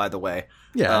window, by the way.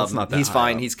 Yeah, it's not that he's high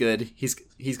fine. up. He's good.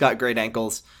 He's got great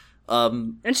ankles.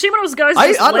 And Shimano's guys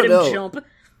just let him jump.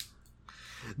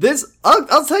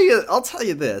 I'll tell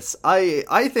you this.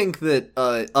 I think that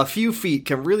a few feet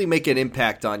can really make an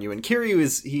impact on you. And Kiryu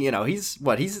is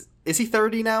he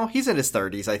 30 now? He's in his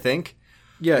 30s, I think.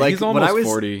 Yeah, he's almost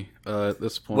 40 at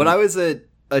this point. When I was a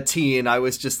teen, I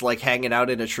was just hanging out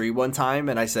in a tree one time,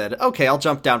 and I said, "Okay, I'll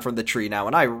jump down from the tree now."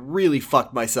 And I really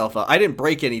fucked myself up. I didn't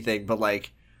break anything, but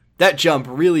that jump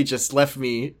really just left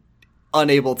me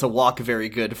unable to walk very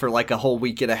good for a whole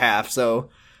week and a half. So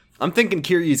I'm thinking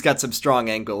Kiryu's got some strong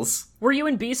angles. Were you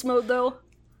in beast mode though?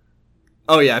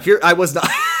 Oh yeah, I was not.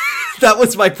 That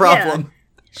was my problem.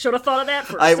 Yeah. Should have thought of that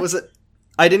first.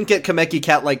 I didn't get Kamaki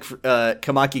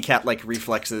cat-like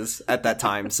reflexes at that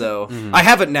time, so I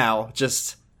have it now.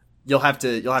 Just you'll have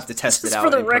to test it out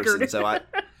for the in record. person. So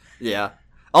yeah.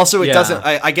 Also, it Yeah. doesn't.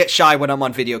 I get shy when I'm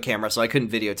on video camera, so I couldn't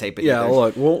videotape it. Yeah, either.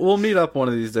 look, we'll meet up one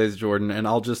of these days, Jordan, and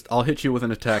I'll hit you with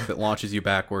an attack that launches you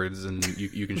backwards, and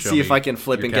you can show See me if I can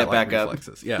flip your and get cat-like back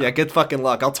reflexes. up. Yeah, Yeah, good fucking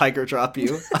luck. I'll tiger drop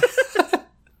you.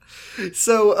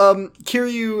 So,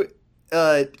 Kiryu,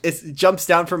 it jumps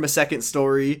down from a second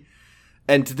story,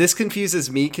 and this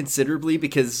confuses me considerably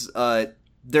because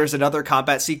there's another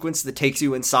combat sequence that takes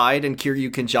you inside, and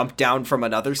Kiryu can jump down from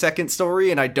another second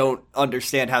story, and I don't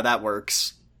understand how that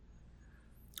works.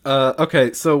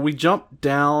 Okay, so we jump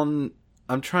down.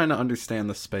 I'm trying to understand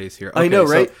the space here. I know,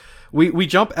 so right? we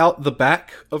jump out the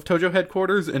back of Tojo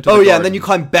headquarters into Oh the yeah, and then garden, you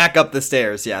climb back up the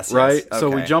stairs. Yes, right? yes. So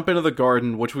we Okay. jump into the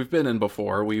garden, which we've been in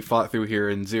before. We fought through here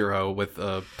in Zero with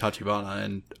Tachibana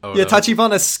and Odo. Yeah,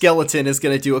 Tachibana's skeleton is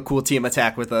gonna do a cool team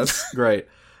attack with us. Great.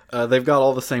 They've got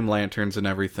all the same lanterns and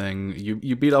everything.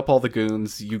 You beat up all the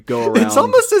goons. You go around. It's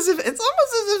almost as if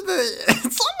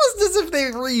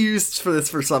they reused for this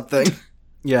for something.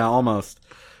 Yeah, almost.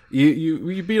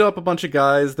 You beat up a bunch of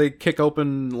guys. They kick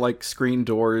open like screen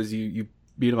doors. You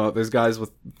beat them up. There's guys with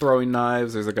throwing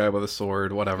knives. There's a guy with a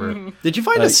sword. Whatever. Did you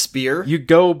find a spear? You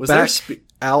go Was there back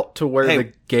out to where Hey.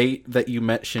 the gate that you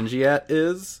met Shinji at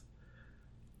is.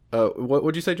 What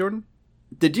would you say, Jordan?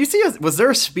 Did you see? Was there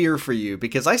a spear for you?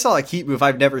 Because I saw a heat move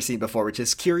I've never seen before, which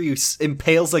is Kiryu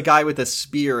impales a guy with a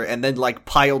spear and then like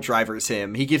pile drivers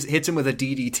him. He hits him with a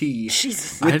DDT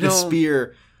Jesus. with I the don't-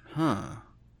 spear. Huh.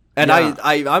 And Yeah.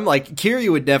 I'm like,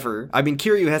 Kiryu would never. I mean,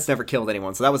 Kiryu has never killed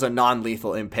anyone, so that was a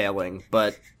non-lethal impaling.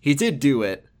 But he did do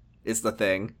it. Is the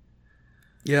thing.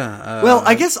 Yeah. Well,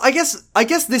 I guess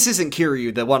this isn't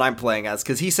Kiryu, the one I'm playing as,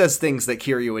 because he says things that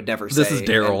Kiryu would never say. this is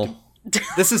Daryl. and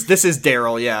This is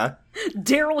Daryl. Yeah.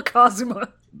 Daryl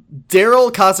Kazuma.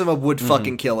 Daryl Kazuma would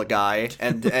fucking kill a guy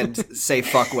and say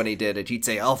fuck when he did it. He'd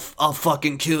say, I'll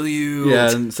fucking kill you.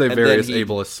 Yeah, and say then various he'd-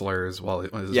 ableist slurs while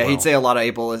as Yeah, well. he'd say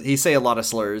a lot of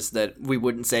slurs that we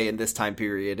wouldn't say in this time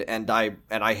period, and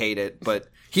I hate it, but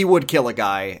he would kill a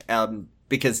guy,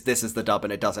 because this is the dub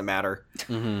and it doesn't matter.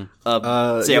 Mm-hmm.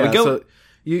 So yeah, we go. So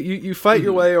you fight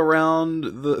your way around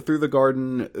through the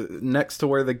garden next to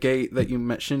where the gate that you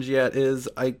met Shinji at is.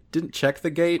 I didn't check the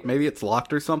gate. Maybe it's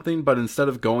locked or something. But instead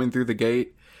of going through the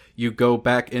gate, you go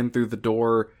back in through the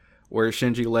door where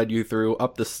Shinji led you through,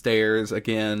 up the stairs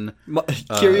again.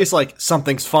 Kiryu's like,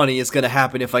 something's funny is gonna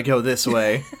happen if I go this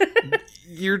way.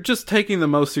 You're just taking the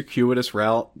most circuitous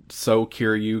route so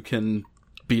Kiryu can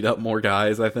beat up more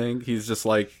guys, I think. He's just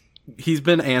like, he's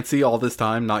been antsy all this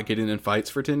time, not getting in fights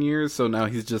for 10 years, so now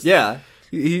he's just... Yeah.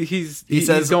 He's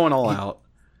says- going all out.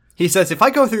 He says, if I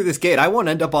go through this gate, I won't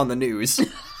end up on the news.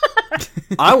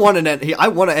 I want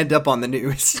to end up on the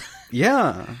news.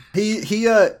 Yeah.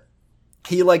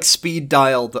 He like speed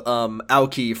dialed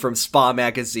Aoki from Spa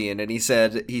magazine, and he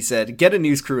said get a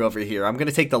news crew over here. I'm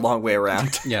gonna take the long way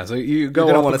around. Yeah, so you go You're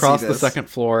gonna up wanna across see the this. second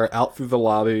floor, out through the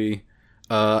lobby,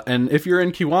 and if you're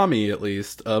in Kiwami, at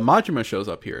least, Majima shows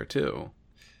up here, too.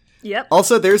 Yep.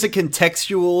 Also, there's a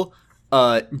contextual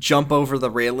jump over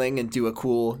the railing and do a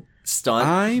cool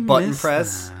stunt button missed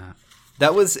press. that.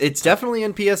 It's definitely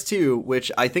in PS2,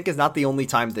 which I think is not the only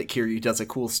time that Kiryu does a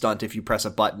cool stunt if you press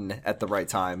a button at the right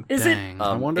time. Is Dang, it?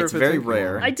 I wonder it's if very in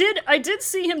rare. Kiwami. I did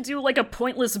see him do like a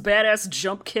pointless badass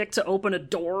jump kick to open a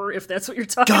door. If that's what you're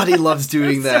talking. God, he about. loves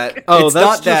doing That's that. Oh, It's that's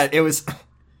not just- that. It was.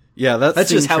 Yeah, That's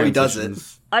just scene how he does it.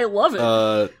 transitions. I love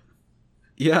it.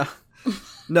 Yeah.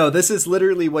 No, this is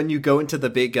literally when you go into the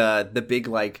big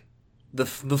like the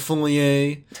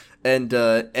foyer, and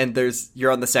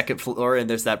you're on the second floor, and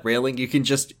there's that railing. You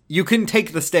can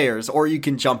take the stairs, or you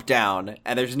can jump down,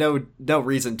 and there's no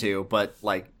reason to, but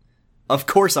like, of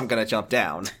course I'm gonna jump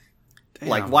down.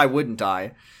 Like, why wouldn't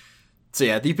I? So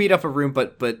yeah, you beat up a room,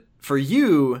 but for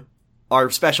you, our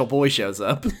special boy shows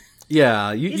up.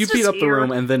 Yeah, you He's beat just up the here.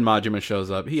 room, and then Majima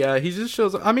shows up. He just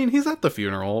shows up. I mean, he's at the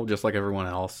funeral, just like everyone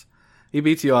else. He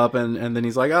beats you up, and then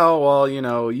he's like, oh, well,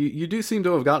 you do seem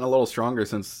to have gotten a little stronger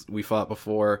since we fought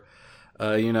before.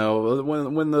 When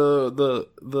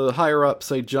the higher-ups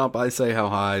say jump, I say how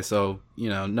high, so,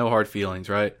 no hard feelings,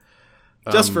 right?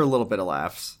 Just for a little bit of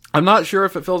laughs. I'm not sure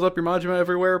if it fills up your Majima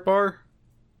everywhere bar.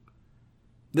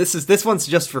 This one's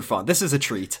just for fun. This is a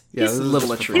treat. Yeah, This is this a is little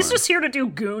just a for treat. He's just here to do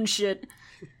goon shit.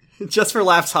 Just for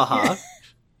laughs, haha.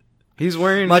 He's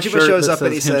wearing a Majima shirt shows that up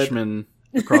and says he said- henchman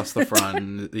across the front,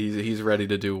 and he's ready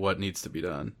to do what needs to be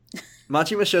done.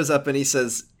 Majima shows up and he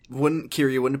says, wouldn't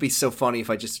it be so funny if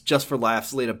I just for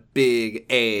laughs laid a big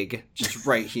egg just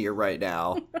right here, right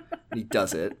now? And he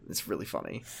does it. It's really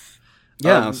funny.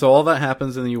 Yeah, so all that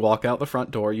happens, and then you walk out the front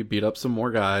door, you beat up some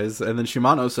more guys, and then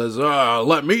Shimano says,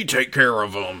 let me take care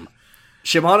of them.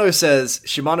 Shimano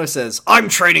says, I'm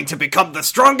training to become the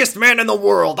strongest man in the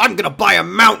world. I'm gonna buy a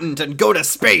mountain and go to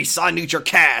space. I need your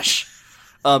cash.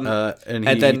 And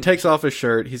he takes off his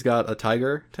shirt. He's got a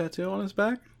tiger tattoo on his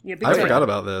back. Yeah, I forgot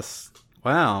about this.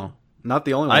 Wow. Not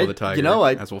the only one with a tiger,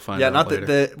 as we'll find out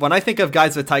later. When I think of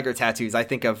guys with tiger tattoos, I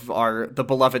think of the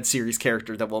beloved series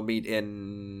character that we'll meet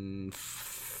in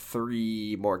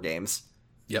 3 more games.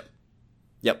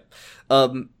 Yep.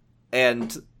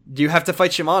 And you have to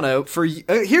fight Shimano for...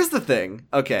 here's the thing.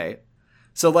 Okay.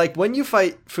 So, like, when you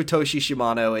fight Futoshi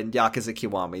Shimano and Yakuza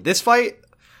Kiwami, this fight...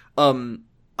 I'm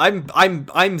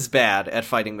bad at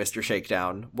fighting Mr.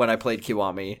 Shakedown when I played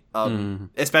Kiwami.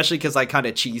 Especially because I kind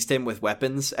of cheesed him with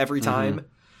weapons every time.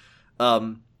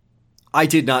 I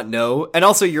did not know. And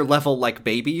also, you're level like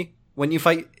baby when you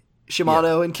fight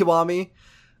Shimano and Kiwami.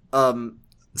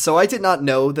 So I did not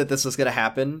know that this was going to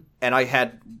happen. And I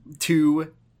had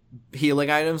 2 healing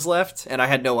items left, and I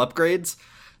had no upgrades.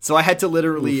 So I had to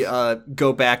literally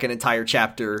go back an entire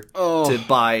chapter to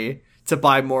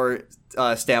buy more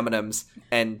staminums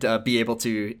and be able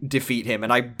to defeat him,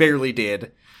 and I barely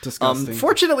did. Disgusting.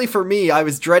 Fortunately for me, I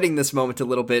was dreading this moment a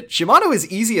little bit. Shimano is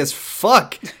easy as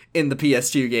fuck in the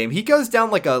PS2 game. He goes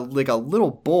down like a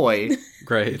little boy.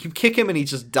 Great. You kick him and he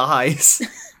just dies.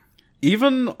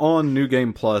 Even on New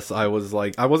Game Plus, I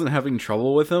wasn't having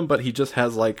trouble with him, but he just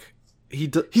has like... He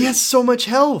has so much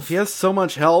health. He has so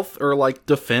much health or like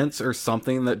defense or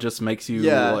something that just makes you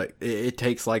like it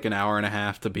takes like an hour and a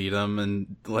half to beat him,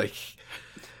 and like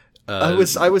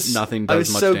nothing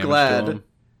does much so damage glad. to him.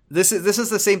 This is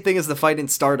the same thing as the fight in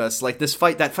Stardust. Like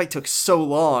that fight took so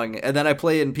long, and then I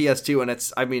play in PS2 and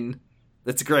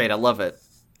it's great. I love it.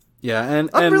 Yeah, and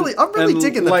I'm really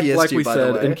digging the PS2. Like we by said,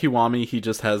 the way. in Kiwami, he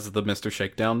just has the Mr.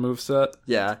 Shakedown moveset.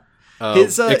 Yeah.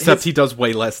 Except he does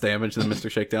way less damage than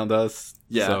Mr. Shakedown does.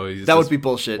 Yeah, so that would be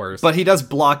bullshit. Worse. But he does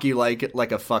block you like a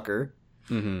fucker.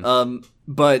 Mm-hmm.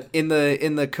 But in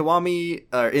the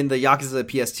Kiwami in the Yakuza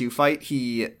PS2 fight,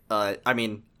 he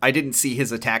I didn't see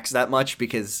his attacks that much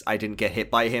because I didn't get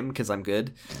hit by him because I'm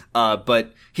good.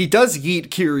 But he does yeet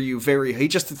Kiryu he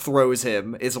just throws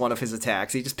him is one of his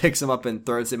attacks. He just picks him up and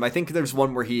throws him. I think there's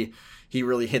one where he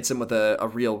really hits him with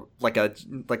a real like a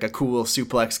cool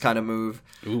suplex kind of move.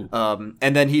 Ooh.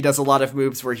 And then he does a lot of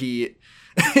moves where he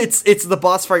it's the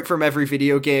boss fight from every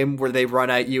video game where they run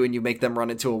at you and you make them run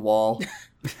into a wall.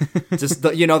 Just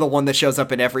the one that shows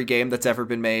up in every game that's ever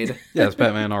been made. Yeah, it's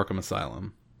Batman Arkham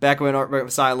Asylum. Batman Arkham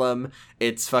Asylum.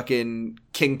 It's fucking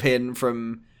Kingpin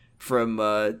from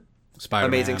Spider-Man.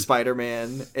 Amazing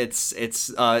Spider-Man.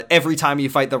 It's every time you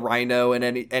fight the Rhino in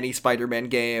any Spider-Man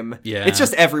game. Yeah. It's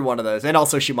just every one of those. And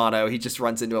also Shimano, he just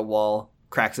runs into a wall,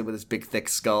 cracks it with his big thick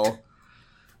skull.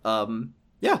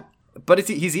 Yeah. But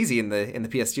he's easy in the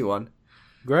PS2 one.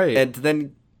 Great. And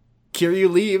then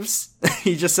Kiryu leaves.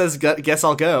 He just says, "Guess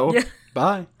I'll go." Yeah.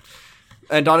 Bye.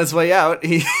 And on his way out,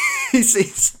 he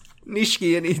sees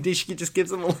Nishiki, and Nishiki just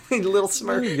gives him a little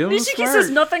smirk. Nishiki says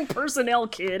nothing personnel,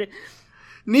 kid.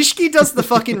 Nishiki does the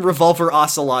fucking revolver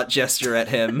ocelot gesture at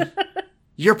him.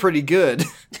 You're pretty good.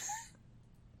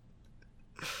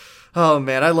 Oh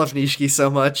man, I love Nishiki so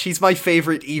much. He's my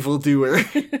favorite evildoer.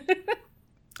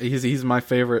 He's my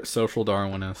favorite social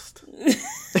Darwinist.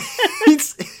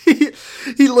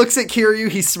 He looks at Kiryu,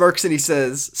 he smirks, and he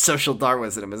says, "Social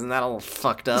Darwinism, isn't that all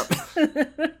fucked up?"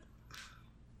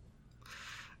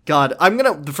 God,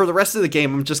 for the rest of the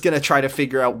game, I'm just gonna try to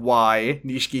figure out why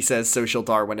Nishiki says social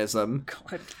Darwinism.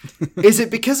 God. Is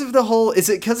it because of in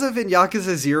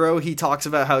Yakuza 0 he talks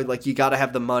about how, like, you gotta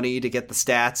have the money to get the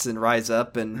stats and rise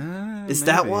up, and is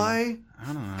that why?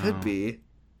 I don't know. Could be.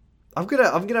 I'm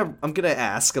gonna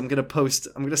ask. I'm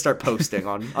gonna start posting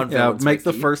on Yeah, Villains make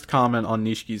Wiki. the first comment on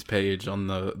Nishiki's page on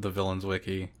the Villains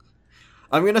Wiki.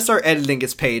 I'm gonna start editing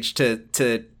his page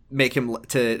to make him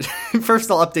to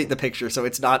first I'll update the picture so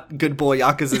it's not good boy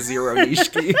Yakuza 0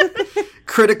 Nishiki.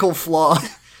 Critical flaw.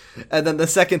 And then the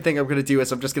second thing I'm gonna do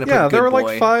is I'm just gonna put good there were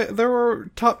boy. like there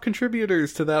were top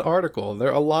contributors to that article.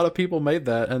 A lot of people made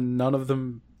that and none of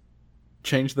them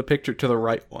changed the picture to the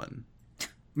right one.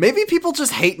 Maybe people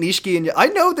just hate Nishiki, and I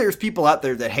know there's people out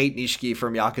there that hate Nishiki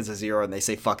from Yakuza 0 and they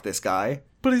say fuck this guy.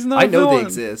 But he's not I know villain. they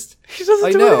exist. He doesn't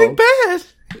I do know. anything bad.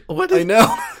 I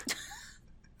know.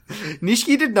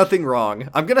 Nishiki did nothing wrong.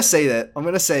 I'm gonna say that. I'm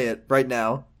gonna say it right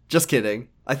now. Just kidding.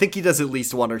 I think he does at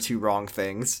least 1 or 2 wrong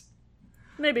things.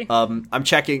 Maybe. I'm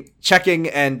checking,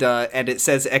 and it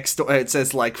says it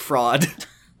says like fraud,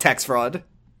 tax fraud,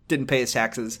 didn't pay his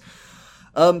taxes.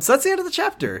 So that's the end of the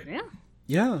chapter.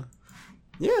 Yeah.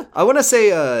 Yeah. I want to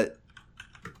say I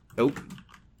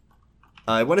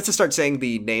wanted to start saying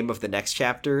the name of the next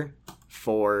chapter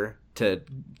for to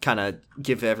kind of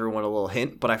give everyone a little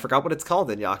hint, but I forgot what it's called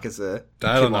in Yakuza.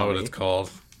 I don't know what Kiwami. it's called.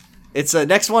 It's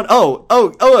next one. Oh,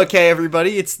 okay,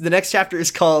 everybody. It's the next chapter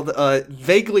is called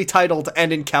vaguely titled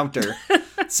An Encounter.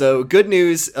 So good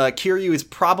news, Kiryu is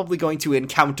probably going to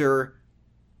encounter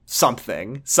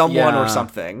someone or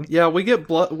something. Yeah, we get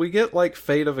like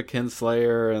Fate of a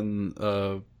Kinslayer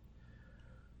and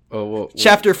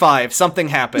Chapter 5, something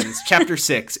happens. Chapter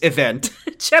 6, event.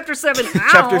 Chapter 7, ow.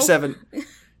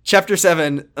 Chapter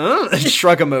 7,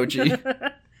 shrug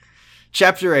emoji.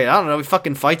 Chapter 8, I don't know, we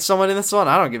fucking fight someone in this one?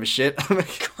 I don't give a shit.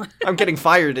 I'm getting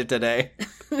fired today.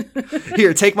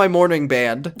 Here, take my morning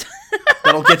band.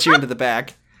 That'll get you into the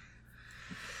back.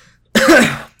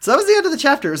 So that was the end of the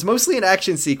chapter. It was mostly an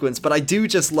action sequence, but I do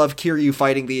just love Kiryu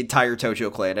fighting the entire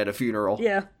Tojo clan at a funeral.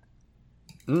 Yeah.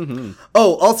 Mm-hmm.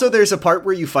 Oh, also there's a part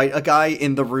where you fight a guy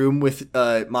in the room with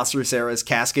Masaru Sera's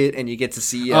casket, and you get to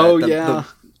see the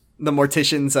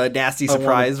mortician's nasty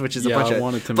surprise, which is a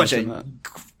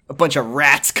bunch of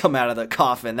rats come out of the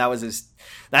coffin.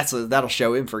 That'll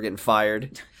show him for getting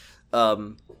fired.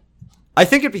 I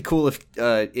think it'd be cool if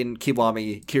in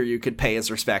Kiwami Kiryu could pay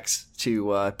his respects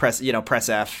to press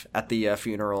F at the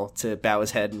funeral to bow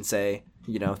his head and say,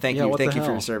 thank you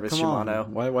for your service, Shimano.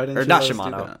 Why didn't or you not let us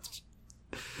Shimano? do that?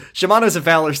 Shimano's a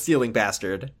valor-stealing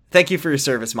bastard. Thank you for your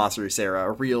service, Masaru Sera.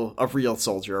 A real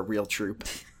soldier, a real troop.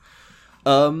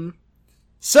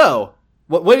 So,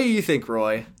 what do you think,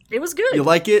 Roy? It was good. You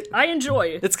like it? I enjoy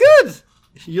it. It's good!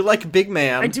 You like Big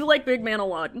Man. I do like Big Man a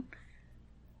lot.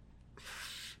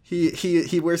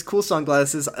 He wears cool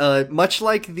sunglasses, much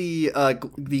like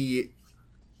the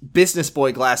business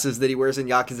boy glasses that he wears in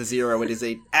Yakuza 0. It is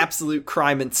a absolute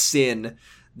crime and sin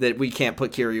that we can't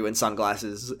put Kiryu in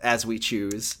sunglasses as we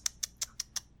choose.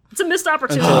 It's a missed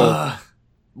opportunity.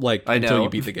 Until you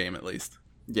beat the game, at least.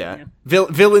 Yeah.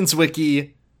 Villains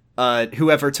Wiki,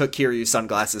 whoever took Kiryu's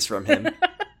sunglasses from him.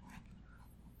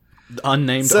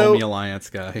 Unnamed Omi Alliance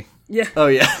guy. Yeah. Oh,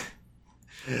 yeah.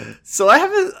 So I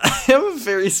have a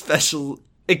very special,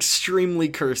 extremely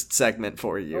cursed segment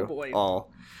for you. Oh, boy.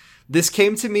 All. This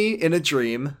came to me in a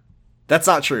dream. That's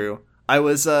not true. I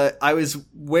was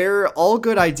where all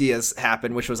good ideas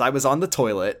happen, which was I was on the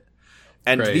toilet,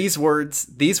 and Great. these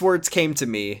words came to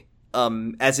me,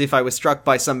 as if I was struck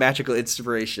by some magical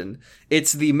inspiration.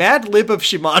 It's the Mad Lib of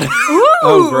Shimano.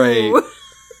 Oh, great.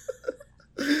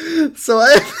 So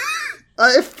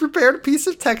I've prepared a piece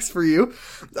of text for you.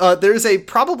 There's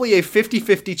probably a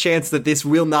 50-50 chance that this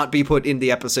will not be put in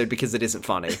the episode because it isn't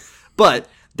funny, but.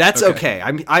 That's okay.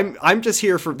 I'm just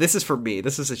here for this is for me.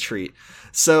 This is a treat.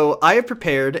 So I have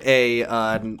prepared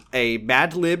a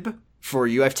Mad Lib for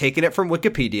you. I've taken it from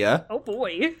Wikipedia. Oh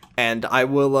boy. And I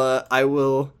will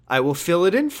fill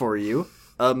it in for you.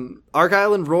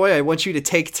 Argyle and Roy, I want you to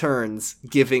take turns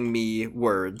giving me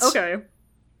words. Okay.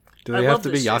 Do they have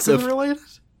to be Yakuza related?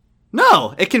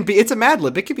 No, it's a Mad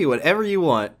Lib. It can be whatever you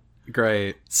want.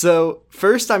 Great. So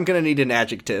first I'm gonna need an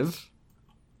adjective.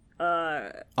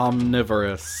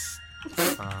 Omnivorous.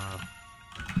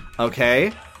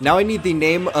 Okay. Now I need the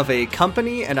name of a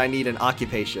company and I need an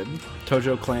occupation.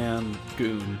 Tojo Clan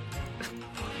Goon.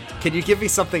 Can you give me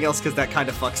something else because that kind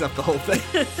of fucks up the whole thing?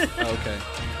 Okay.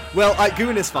 Well,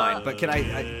 Goon is fine, but can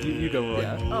I You go, Roy.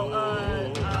 Yeah.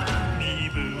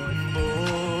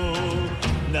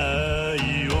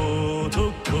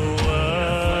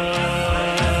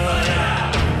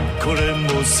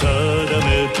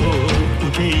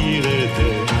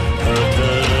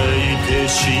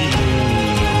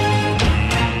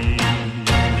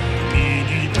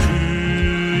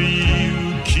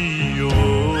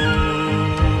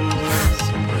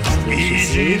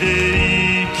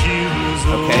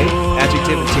 Okay,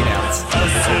 adjective and 2 nouns. So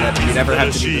that you never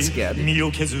have to do this again.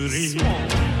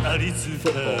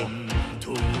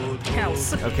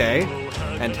 House. Okay,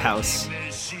 and house.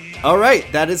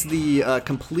 Alright, that is the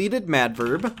completed mad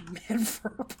verb.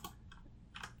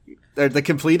 The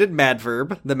completed mad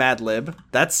verb, the Mad Lib.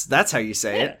 That's how you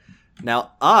say it.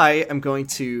 Now, I am going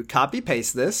to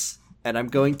copy-paste this, and I'm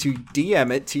going to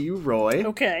DM it to you, Roy.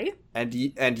 Okay. And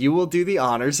you will do the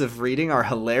honors of reading our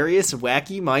hilarious,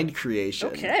 wacky mind creation.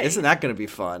 Okay. Isn't that going to be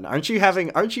fun? Aren't you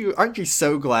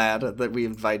so glad that we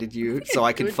invited you so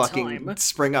I could good fucking time.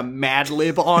 spring a Mad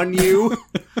Lib on you?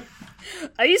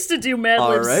 I used to do Mad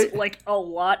Libs Alright. like a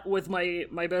lot with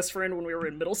my best friend when we were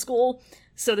in middle school,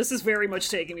 so this is very much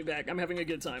taking me back. I'm having a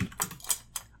good time.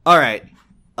 All right.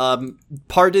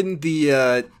 Pardon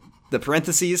the the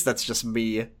parentheses, that's just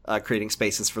me creating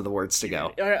spaces for the words to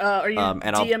go. Are you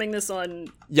and DMing this on?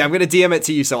 Yeah, I'm gonna DM it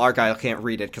to you so Argyle can't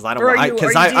read it because I don't. Or are you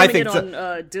I DMing think it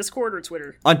on Discord or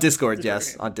Twitter? on Discord,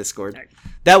 yes, okay. on Discord. Right.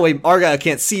 That way Argyle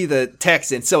can't see the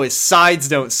text, and so his sides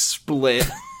don't split.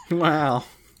 Wow.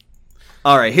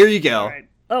 All right, here you go. All right.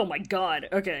 Oh my god.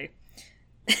 Okay.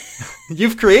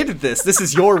 You've created this. This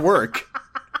is your work.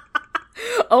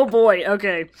 Oh boy.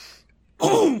 Okay.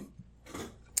 All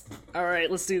right.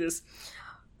 Let's do this.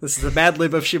 This is the Mad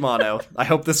Lib of Shimano. I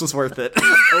hope this was worth it.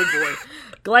 Oh boy.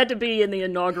 Glad to be in the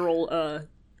inaugural.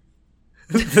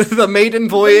 The maiden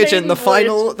voyage and maiden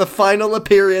voyage. the final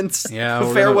appearance. Yeah, the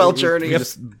we're farewell gonna- journey. We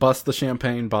just bust the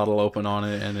champagne bottle open on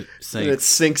it, and it sinks. It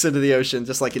sinks into the ocean,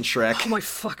 just like in Shrek. Oh my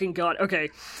fucking god. Okay.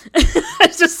 I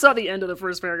just saw the end of the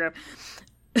first paragraph.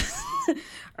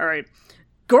 Alright.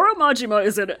 Goro Majima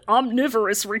is an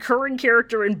omnivorous recurring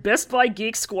character in Best Buy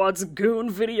Geek Squad's Goon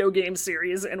video game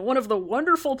series, and one of the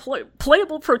wonderful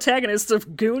playable protagonists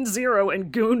of Goon Zero and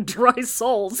Goon Dry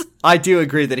Souls, I do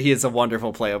agree that he is a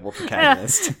wonderful playable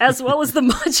protagonist. as well as the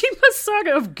Majima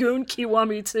saga of Goon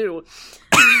Kiwami 2.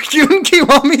 Goon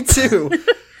Kiwami too.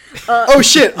 Oh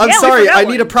shit! I'm yeah, we sorry. forgot I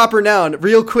need a one. proper noun,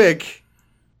 real quick.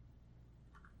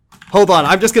 Hold on.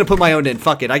 I'm just gonna put my own in.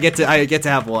 Fuck it. I get to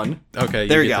have one. Okay,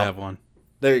 There you you get go. to have one.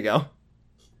 There you go.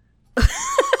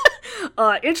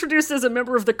 Introduced as a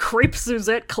member of the Crepe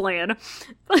Suzette clan.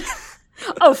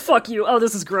 Oh, fuck you. Oh,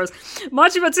 this is gross.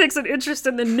 Majima takes an interest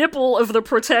in the nipple of the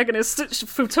protagonist,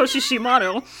 Futoshi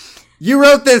Shimano. You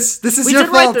wrote this. This is We your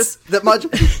did write fault. this. That much.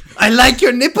 I like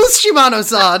your nipples,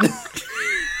 Shimano-san.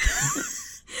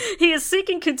 He is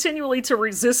seeking continually to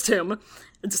resist him.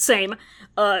 Same.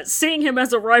 Seeing him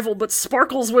as a rival, but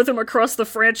sparkles with him across the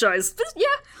franchise.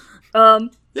 Yeah.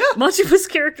 Majima's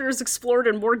character is explored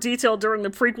in more detail during the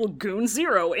prequel Goon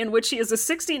Zero, in which he is a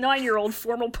 69-year-old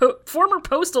former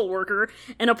postal worker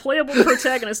and a playable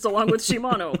protagonist along with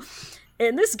Shimano.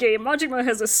 In this game, Majima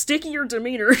has a stickier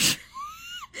demeanor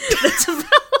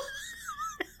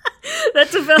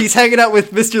that He's hanging out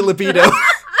with Mr. Libido.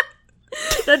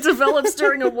 that develops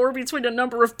during a war between a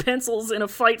number of pencils in a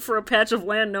fight for a patch of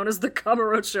land known as the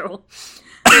Kamurocho.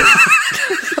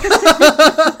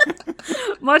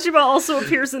 Majima also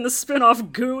appears in the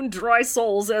spin-off Goon Dry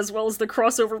Souls, as well as the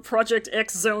crossover Project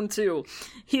X Zone 2.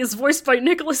 He is voiced by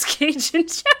Nicolas Cage in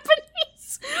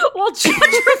Japanese, while John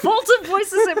Travolta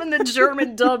voices him in the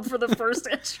German dub for the first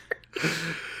entry.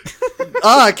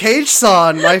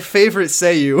 Cage-san, my favorite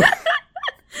Seiyu.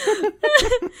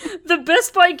 The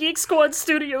Best Buy Geek Squad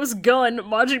Studios gun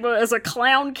Majima as a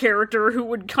clown character who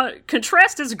would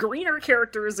contrast his greener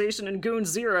characterization in Goon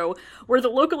Zero, where the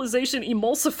localization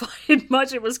emulsified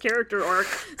Majima's character arc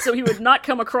so he would not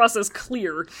come across as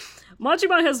clear.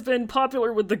 Majima has been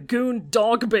popular with the Goon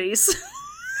dog bass.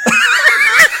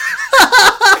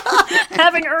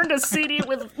 Having earned a CD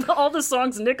with all the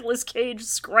songs Nicolas Cage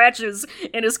scratches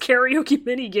in his karaoke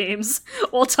minigames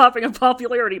while topping a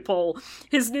popularity poll.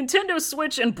 His Nintendo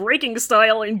Switch and breaking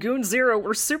style in Goon Zero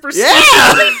were super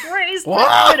praised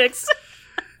by critics.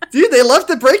 Dude, they love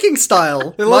the breaking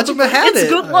style. Majima had It's it.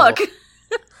 good luck.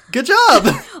 Good job.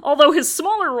 Although his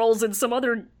smaller roles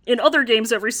in other games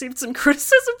have received some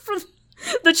criticism for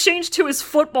the change to his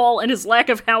football and his lack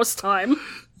of house time.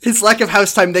 His lack of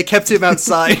house time, they kept him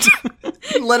outside.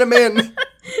 Let him in.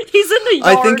 He's in the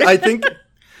yard. I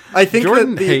think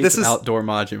Jordan that hates this is outdoor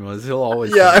Majimas. He'll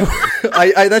always. yeah.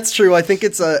 I that's true. I think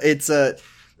it's a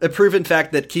proven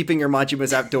fact that keeping your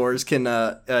Majimas outdoors can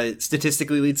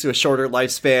statistically lead to a shorter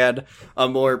lifespan,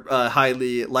 more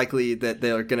highly likely that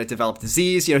they're going to develop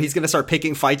disease. You know, he's going to start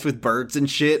picking fights with birds and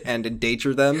shit and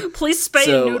endanger them. Please spay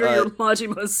So, and neuter your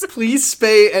Majimas. Please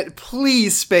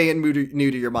spay and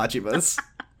neuter your Majimas.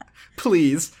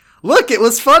 Please. Look, it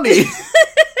was funny.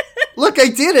 Look, I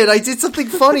did it. I did something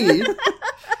funny.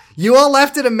 You all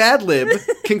laughed at a Mad Lib.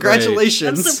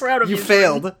 Congratulations. I'm so proud of you, You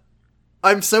failed.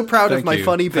 I'm so proud of Thank my you.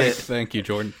 funny bit. Thank you,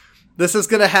 Jordan. This is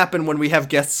gonna happen when we have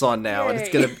guests on now, and it's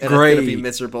gonna Great. be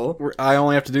miserable. I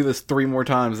only have to do this 3 more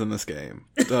times in this game.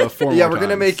 4 Yeah, more we're gonna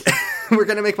times. make we're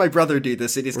gonna make my brother do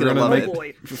this, and he's We're gonna gonna love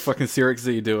make it. Boy. fucking Cyrix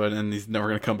Z do it, and he's never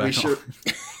gonna come back We sure.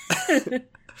 on.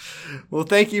 Well,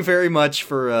 thank you very much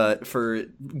for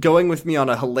going with me on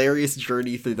a hilarious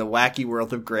journey through the wacky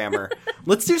world of grammar.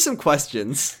 Let's do some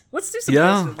questions. Let's do some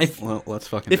Yeah. questions. Well, let's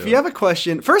fucking If do you it. have a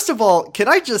question, first of all, can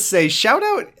I just say shout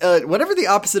out, whatever the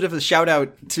opposite of a shout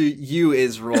out to you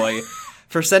is, Roy,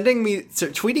 for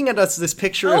tweeting at us this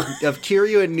picture of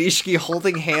Kiryu and Nishiki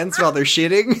holding hands while they're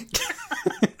shitting.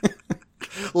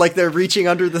 Like they're reaching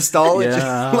under the stall. And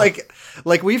Yeah.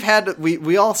 like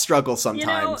we all struggle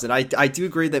sometimes, and I do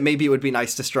agree that maybe it would be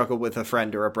nice to struggle with a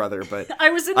friend or a brother, but I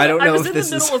was in the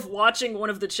this middle of watching one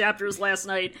of the chapters last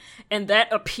night, and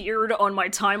that appeared on my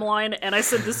timeline, and I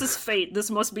said, "This is fate.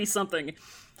 This must be something."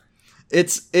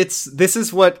 This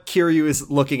is what Kiryu is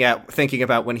thinking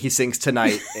about when he sings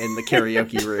Tonight in the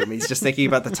karaoke room. He's just thinking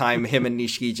about the time him and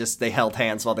Nishiki they held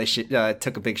hands while they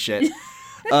took a big shit.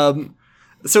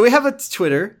 So we have a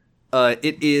Twitter.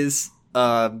 It is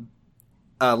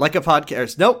like a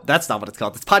podcast. Nope, that's not what it's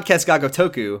called. It's Podcast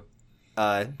Gagotoku.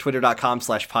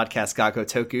 Twitter.com/Podcast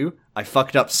Gagotoku. I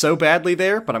fucked up so badly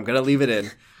there, but I'm gonna leave it in.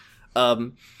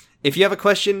 If you have a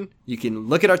question, you can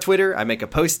look at our Twitter. I make a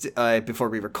post before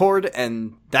we record,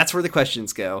 and that's where the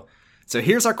questions go. So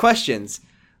here's our questions.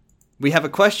 We have a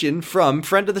question from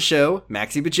friend of the show,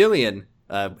 Maxi Bajillion,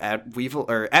 at Weevil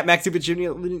or at Maxi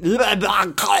Bajillion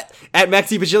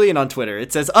on Twitter.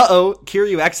 It says,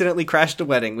 Kiryu accidentally crashed a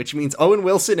wedding, which means Owen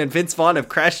Wilson and Vince Vaughn have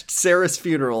crashed Sarah's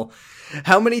funeral.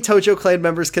 How many Tojo clan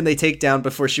members can they take down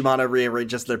before Shimano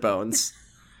rearranges their bones?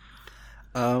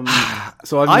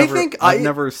 So I've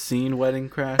never seen Wedding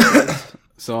Crashers,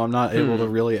 so I'm not able to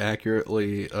really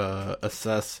accurately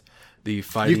assess the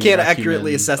fighting. You can't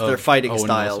accurately assess their fighting Owen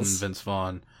styles. Wilson and Vince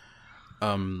Vaughn.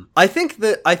 I think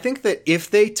that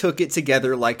if they took it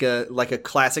together like a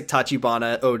classic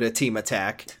Tachibana Oda team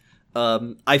attack,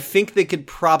 I think they could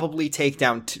probably take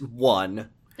down one.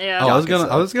 Yeah. I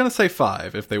was gonna say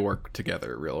 5 if they work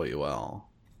together really well.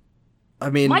 I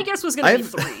mean, my guess was gonna be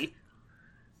 3.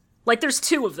 Like, there's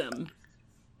 2 of them.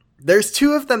 There's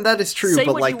 2 of them, that is true, Say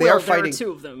but what like you they will, are fighting. There are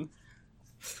 2 of them.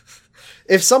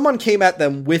 If someone came at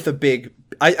them with a big,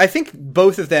 I think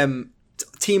both of them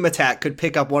team attack could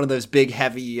pick up one of those big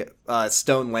heavy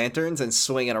stone lanterns and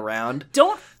swing it around.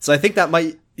 So I think that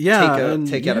might take out a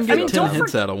few. Get 10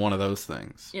 hits out of one of those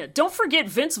things. Yeah, don't forget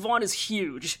Vince Vaughn is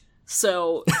huge.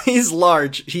 So he's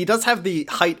large. He does have the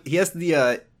height. He has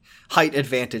the height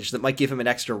advantage that might give him an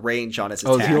extra range on his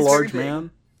attacks. Oh, is he a large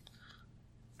man?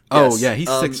 Yes. Oh, yeah, he's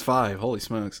 6'5". Holy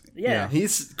smokes. Yeah.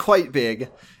 He's quite big.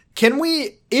 Can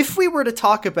we, if we were to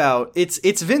talk about, it's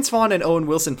Vince Vaughn and Owen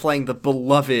Wilson playing the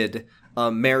beloved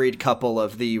married couple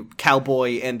of the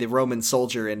cowboy and the Roman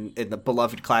soldier in the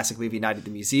beloved classic movie Night at the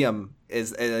Museum,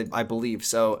 is I believe.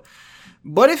 So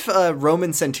what if a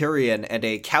Roman centurion and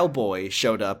a cowboy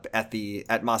showed up at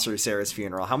Masaru Sara's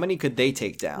funeral? How many could they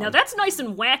take down? now that's nice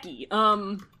and wacky.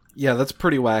 Yeah, that's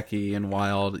pretty wacky and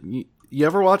wild. You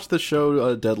ever watch the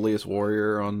show Deadliest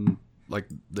Warrior on like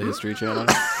the History Channel?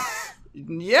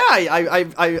 Yeah,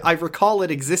 I recall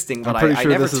it existing, but I'm pretty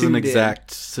sure I never this is an tuned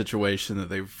exact situation that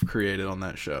they've created on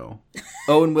that show.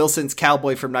 Owen Wilson's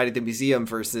cowboy from Night at the Museum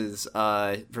versus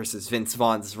Vince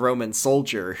Vaughn's Roman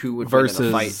soldier, who would win in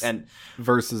a fight, and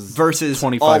versus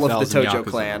all of the Tojo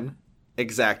clan.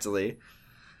 Exactly.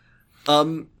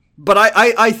 But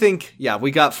I think, yeah,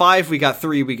 we got 5, we got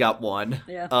 3, we got 1.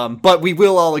 Yeah. But we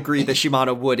will all agree that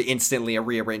Shimano would instantly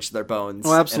rearrange their bones.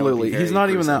 Well, absolutely. He's not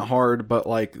even that gruesome. hard, but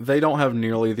like they don't have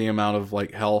nearly the amount of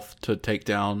like health to take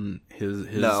down his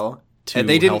No. 2 And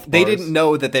they health didn't bars.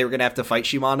 know that they were going to have to fight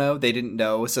Shimano. They didn't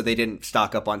know, so they didn't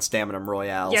stock up on Stamina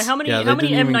Royales. Yeah, how many they M didn't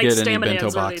even Night get any Stamina bento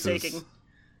are they boxes. taking?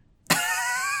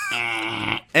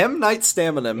 M. Night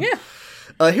Stamina. Yeah.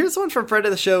 Here's one from friend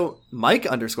of the show,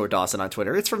 Mike_Dawson on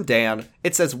Twitter. It's from Dan.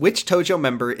 It says, which Tojo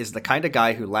member is the kind of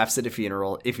guy who laughs at a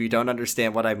funeral? If you don't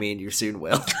understand what I mean, you soon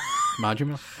will.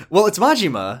 Majima? Well, it's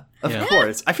Majima, of Yeah.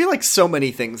 course. I feel like so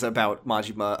many things about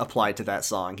Majima apply to that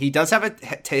song. He does have a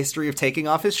history of taking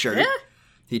off his shirt. Yeah.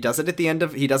 He does it at the end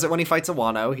of. He does it when he fights a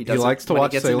Wano. He does likes it to when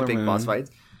watch he gets Sailor into big Moon. boss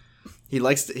fights. He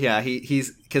likes to, yeah.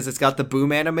 He's because it's got the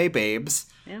Boom anime babes.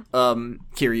 Yeah.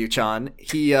 Kiryu-chan.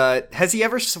 He has he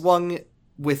ever swung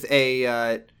with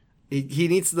a? He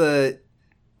needs the.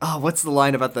 Oh, what's the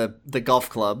line about the golf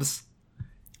clubs?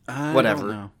 Whatever. I don't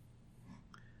know.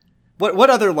 What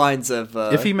other lines of?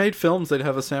 If he made films, they'd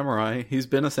have a samurai. He's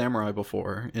been a samurai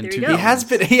before in There 2 you go.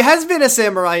 He has been a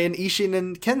samurai in Ishin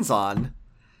and Kenzan.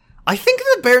 I think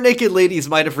the Bare Naked Ladies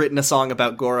might have written a song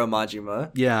about Goro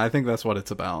Majima. Yeah, I think that's what it's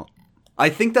about. I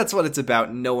think that's what it's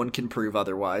about. No one can prove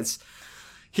otherwise.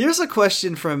 Here's a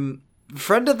question from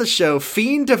friend of the show,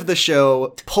 fiend of the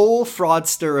show, pole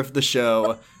fraudster of the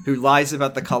show, who lies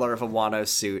about the color of a Wano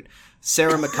suit,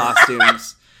 Sarah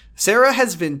McCostumes. Sarah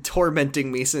has been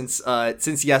tormenting me since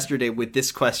yesterday with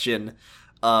this question.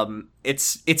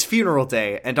 It's funeral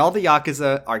day, and all the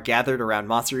Yakuza are gathered around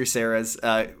Masaru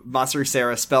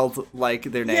Sarah, spelled like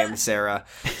their name, Sarah,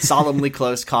 solemnly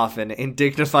closed coffin in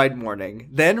dignified mourning.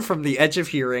 Then, from the edge of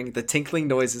hearing, the tinkling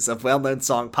noises of well-known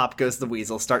song Pop Goes the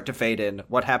Weasel start to fade in.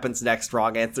 What happens next?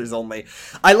 Wrong answers only.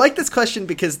 I like this question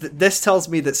because this tells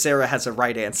me that Sarah has a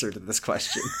right answer to this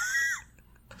question.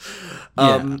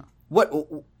 Majima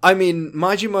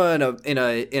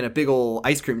in a big old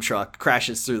ice cream truck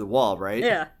crashes through the wall, right?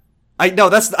 Yeah. I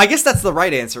guess that's the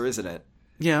right answer, isn't it?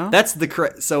 Yeah. That's the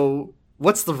correct. So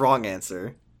what's the wrong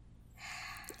answer?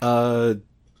 Sarah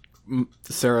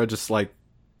just like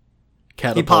He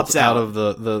catapults pops out of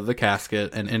the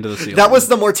casket and into the ceiling. That was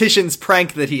the mortician's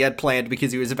prank that he had planned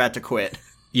because he was about to quit.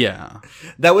 Yeah.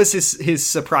 That was his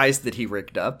surprise that he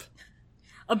rigged up.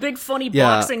 A big funny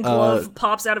boxing glove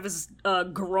pops out of his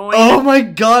groin. Oh my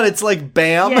god, it's like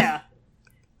BAM! Yeah.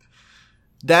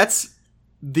 That's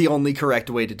the only correct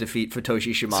way to defeat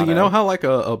Futoshi Shimano. So you know how like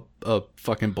a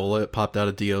fucking bullet popped out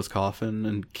of Dio's coffin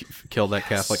and killed that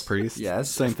Catholic priest? Yes,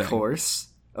 Same thing.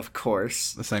 Of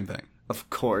course. The same thing. Of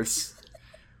course.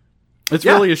 It's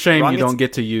really a shame wrong you don't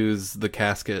get to use the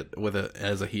casket with it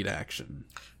as a heat action.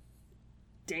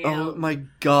 Damn. Oh my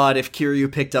god, if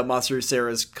Kiryu picked up Masaru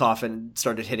Sarah's coffin and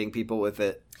started hitting people with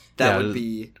it, that would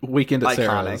be Weekend at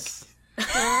iconic.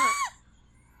 Sarah's.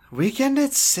 Weekend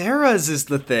at Sarah's is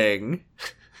the thing.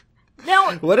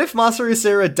 Now, What if Masaru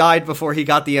Sarah died before he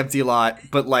got the empty lot,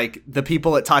 but like the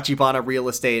people at Tachibana Real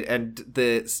Estate and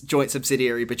the joint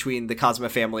subsidiary between the Kazuma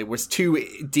family was too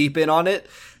deep in on it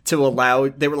to allow?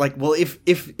 They were like, well,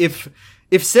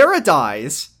 if Sarah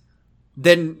dies,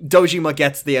 then Dojima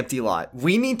gets the empty lot.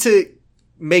 We need to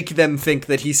make them think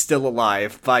that he's still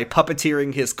alive by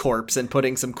puppeteering his corpse and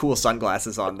putting some cool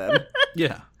sunglasses on them.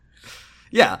 Yeah.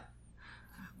 Yeah.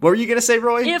 What were you gonna say,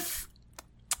 Roy? if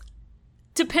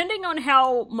depending on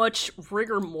how much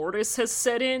rigor mortis has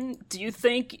set in, do you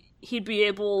think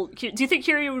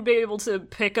Kiryu would be able to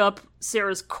pick up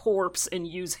Sarah's corpse and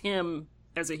use him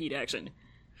as a heat action?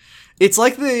 It's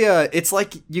like it's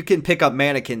like you can pick up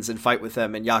mannequins and fight with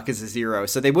them in Yakuza 0,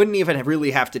 so they wouldn't even really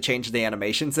have to change the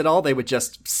animations at all. They would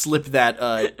just slip that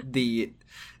the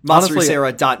Masaru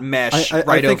Sarah .mesh right over it.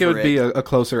 I think it would be a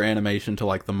closer animation to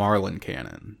like the Marlin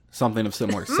cannon, something of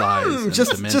similar size. And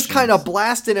just dimensions. kind of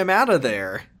blasting him out of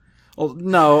there. Well,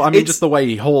 no, I mean just the way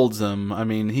he holds him. I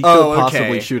mean, he could possibly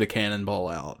okay. shoot a cannonball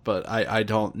out, but I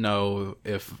don't know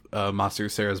if Masaru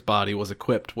Sarah's body was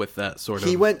equipped with that sort of.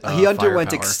 He underwent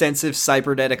firepower. extensive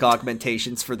cybernetic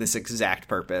augmentations for this exact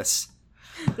purpose.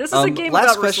 This is a game last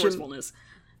about question. resourcefulness.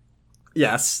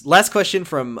 Yes. Last question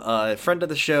from friend of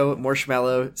the show,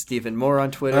 Marshmallow, Stephen Moore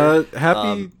on Twitter.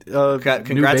 Happy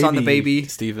congrats new on the baby.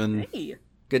 Stephen. Hey.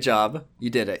 Good job. You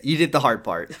did it. You did the hard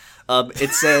part. It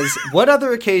says, what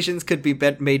other occasions could be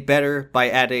made better by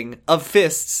adding of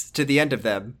fists to the end of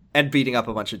them and beating up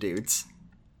a bunch of dudes?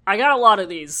 I got a lot of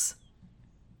these.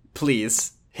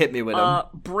 Please, hit me with them.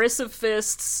 Briss of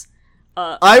fists.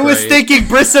 I was Great. thinking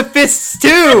Briss of fists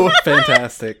too!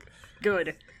 Fantastic.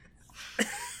 Good.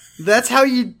 That's how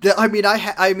you... I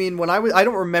mean, when I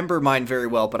don't remember mine very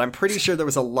well, but I'm pretty sure there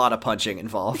was a lot of punching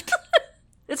involved.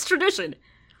 It's tradition.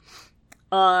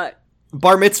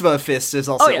 Bar mitzvah of fists is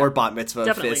also... Oh, yeah. Or bat mitzvah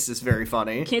Definitely. of fists is very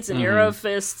funny. Quinceanera of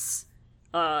fists.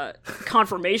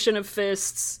 Confirmation of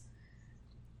fists.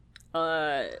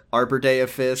 Arbor Day of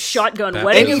fists. Shotgun Baptism.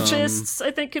 wedding of fists,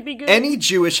 I think could be good. Any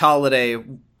Jewish holiday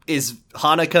is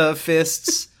Hanukkah of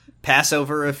fists,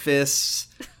 Passover of fists,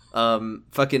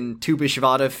 fucking Tu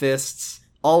B'Shvat of fists.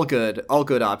 All good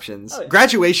options. Oh, yeah.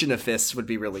 Graduation of fists would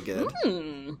be really good.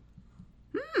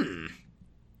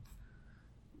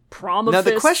 Prom of Now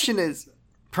fists. the question is,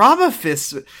 prom of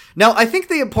fists. Now I think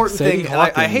the important Sadie thing, and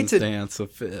I hate Hawkins to dance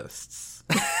of fists.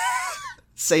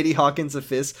 Sadie Hawkins of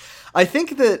fists. I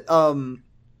think that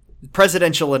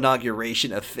presidential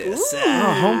inauguration of fists.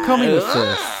 Homecoming of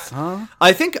fists, huh?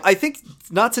 I think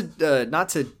not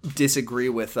to disagree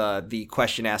with the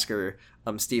question asker,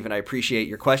 Stephen. I appreciate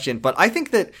your question, but I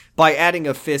think that by adding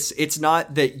a fist, it's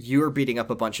not that you're beating up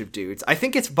a bunch of dudes. I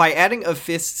think it's by adding a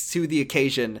fist to the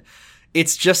occasion.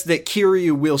 It's just that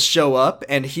Kiryu will show up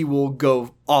and he will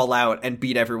go all out and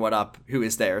beat everyone up who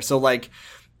is there. So like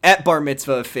at Bar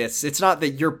Mitzvah of fists, it's not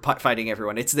that you're fighting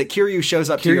everyone. It's that Kiryu shows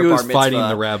up to your Kiryu Bar is Mitzvah. fighting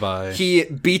the rabbi. He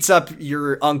beats up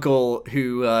your uncle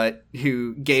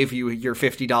who gave you your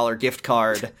 $50 gift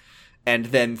card, and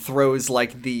then throws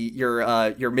like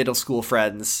your middle school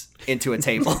friends into a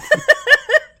table.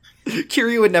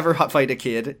 Kiryu would never fight a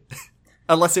kid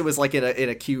unless it was like in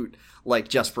a cute, like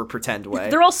just for pretend way.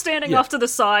 They're all standing off to the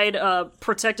side,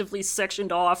 protectively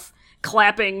sectioned off,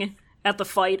 clapping at the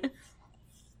fight.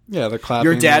 Yeah, they're clapping.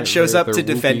 Your dad they're- shows they're- up to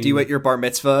they're defend you whooping. at your bar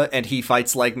mitzvah, and he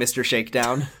fights like Mr.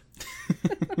 Shakedown.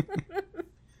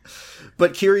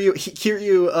 But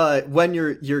Kiryu, when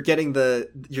you're getting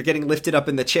lifted up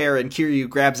in the chair, and Kiryu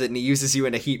grabs it and he uses you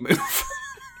in a heat move.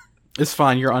 It's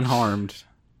fine. You're unharmed.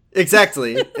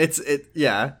 Exactly.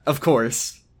 Yeah, of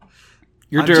course.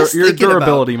 Your I'm just your thinking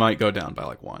durability might go down by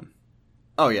like 1.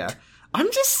 Oh yeah.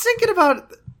 I'm just thinking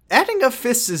about adding a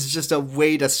fist is just a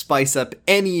way to spice up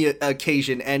any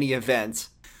occasion, any event.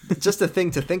 Just a thing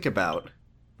to think about.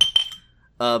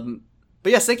 But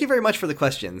yes, thank you very much for the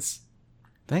questions.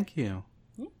 Thank you.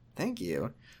 Thank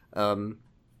you.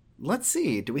 Let's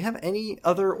see. Do we have any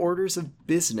other orders of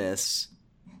business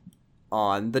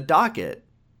on the docket?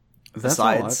 That's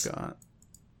Besides- all I've got.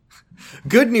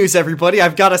 Good news, everybody!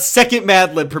 I've got a second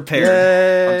Mad Lib prepared.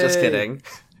 Yay! I'm just kidding.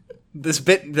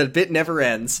 The bit never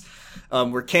ends.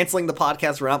 We're canceling the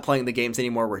podcast. We're not playing the games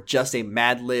anymore. We're just a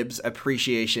Mad Libs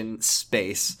appreciation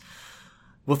space.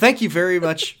 Well, thank you very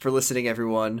much for listening,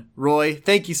 everyone. Roy,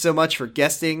 thank you so much for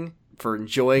guesting, for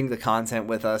enjoying the content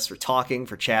with us, for talking,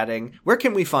 for chatting. Where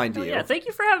can we find you? Yeah, thank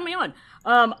you for having me on.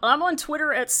 I'm on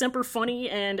Twitter at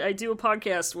SemperFunny, and I do a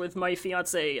podcast with my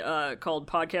fiance called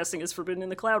Podcasting is Forbidden in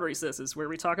the Cloud Recesses, where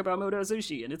we talk about Moto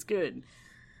Azushi, and it's good.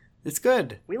 It's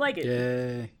good. We like it.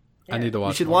 Yay! I Yeah. need to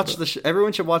watch. You should more watch of the it.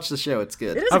 everyone should watch the show. It's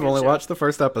good. It is a I've good only show. watched the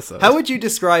first episode. How would you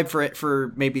describe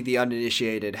for maybe the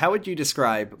uninitiated? How would you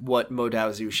describe what Modao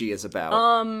Zushi is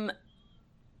about?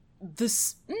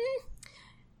 This.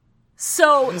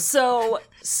 So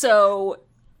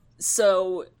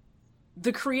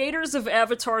the creators of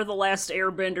Avatar: The Last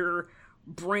Airbender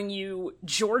bring you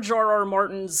George R.R.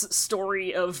 Martin's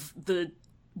story of the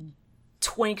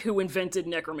twink who invented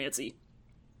necromancy.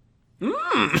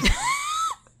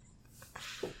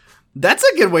 That's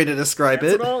a good way to describe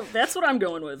it. That's what I'm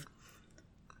going with.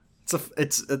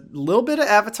 It's a little bit of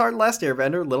Avatar: The Last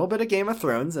Airbender, a little bit of Game of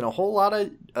Thrones, and a whole lot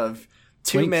of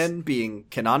two Twinks. men being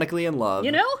canonically in love.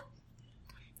 You know?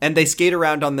 And they skate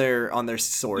around on their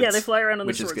swords. Yeah, they fly around on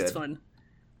the which is swords. It's good. fun.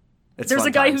 It's There's fun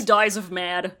a guy times. who dies of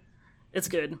mad. It's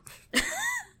good.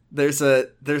 There's a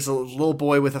little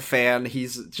boy with a fan.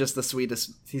 He's just the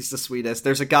sweetest. He's the sweetest.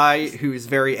 There's a guy who's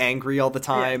very angry all the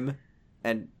time,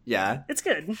 and yeah. It's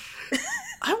good.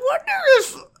 I wonder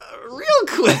if real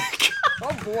quick,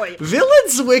 Oh boy.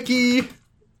 Villains Wiki,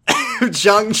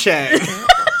 Zhang Chang.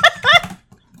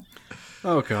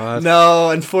 Oh god.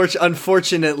 No,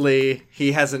 unfortunately,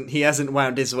 he hasn't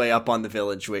wound his way up on the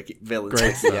Villains Wiki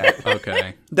Great yet. stuff.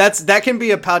 Okay. That can be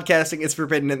a podcasting is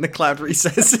forbidden in the cloud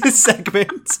recesses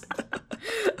segment.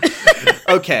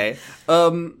 Okay.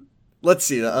 Let's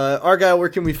see. Argyle, where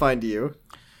can we find you?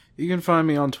 You can find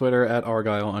me on Twitter at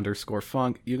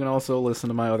Argyle_Funk. You can also listen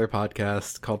to my other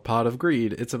podcast called Pod of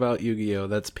Greed. It's about Yu-Gi-Oh!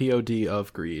 That's POD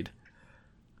of Greed.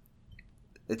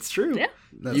 It's true. Yeah.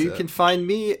 That's You it. can find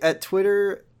me at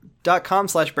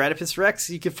twitter.com/Bradipusrex.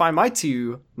 You can find my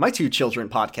two children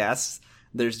podcasts.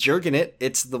 There's Jergin It.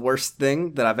 It's the worst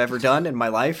thing that I've ever done in my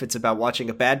life. It's about watching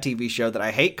a bad TV show that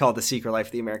I hate called The Secret Life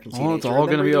of the American Teenager. Well, it's all and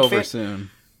then going to be reading over soon.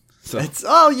 So It's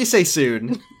you say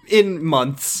soon, in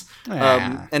months.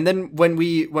 Ah. And then when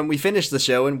we finish the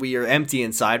show and we are empty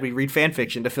inside, we read fan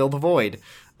fiction to fill the void.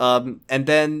 And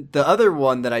then the other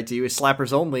one that I do is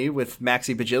Slappers Only with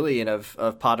Maxi Bajillion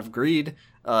of Pot of Greed.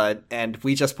 And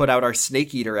we just put out our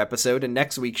Snake Eater episode, and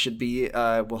next week should be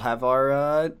we'll have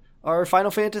our Final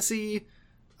Fantasy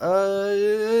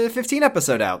 15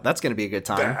 episode out. That's going to be a good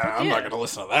time. I'm not going to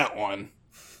listen to that one.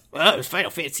 Well, it's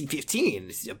Final Fantasy 15.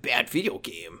 This is a bad video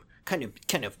game. Kind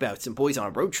of about some boys on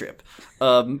a road trip.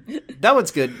 That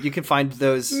one's good. You can find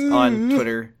those on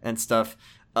Twitter and stuff.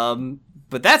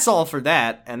 But that's all for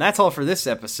that, and that's all for this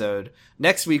episode.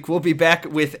 Next week we'll be back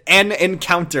with an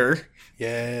encounter.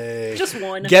 Yay. Just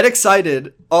one. Get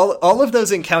excited. All of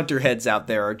those encounter heads out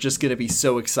there are just going to be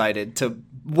so excited to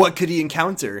what could he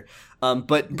encounter.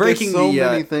 But breaking There's so the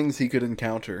many things he could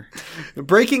encounter.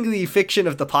 breaking the fiction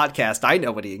of the podcast, I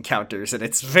know what he encounters, and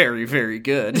it's very, very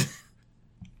good.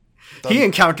 He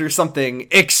encounters something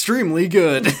extremely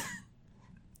good.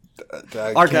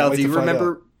 Argyle, do you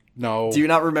remember? No. Do you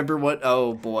not remember what?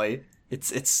 Oh boy,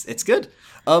 it's good.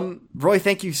 Roy,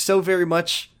 thank you so very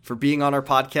much for being on our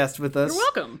podcast with us. You're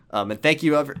welcome. And thank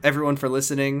you everyone for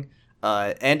listening.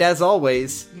 And as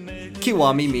always,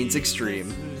 Kiwami means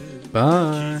extreme.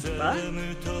 Bye. Bye.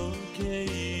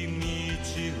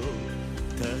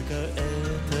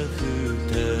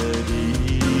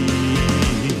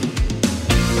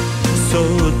 そっ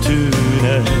と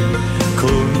な今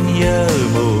夜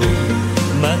も